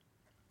part.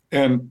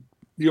 And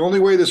the only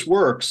way this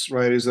works,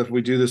 right, is that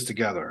we do this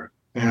together.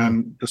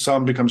 And the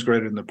sum becomes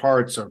greater than the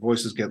parts. Our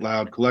voices get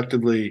loud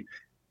collectively.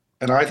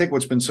 And I think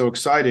what's been so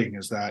exciting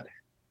is that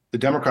the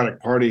Democratic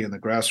Party and the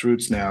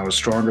grassroots now is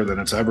stronger than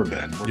it's ever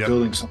been. We're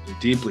building something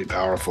deeply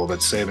powerful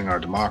that's saving our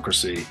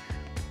democracy.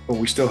 But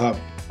we still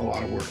have a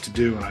lot of work to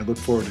do. And I look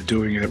forward to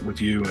doing it with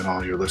you and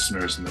all your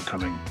listeners in the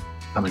coming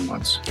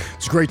months.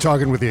 It's great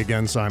talking with you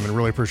again, Simon.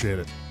 Really appreciate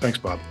it. Thanks,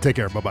 Bob. Take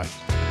care.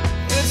 Bye-bye.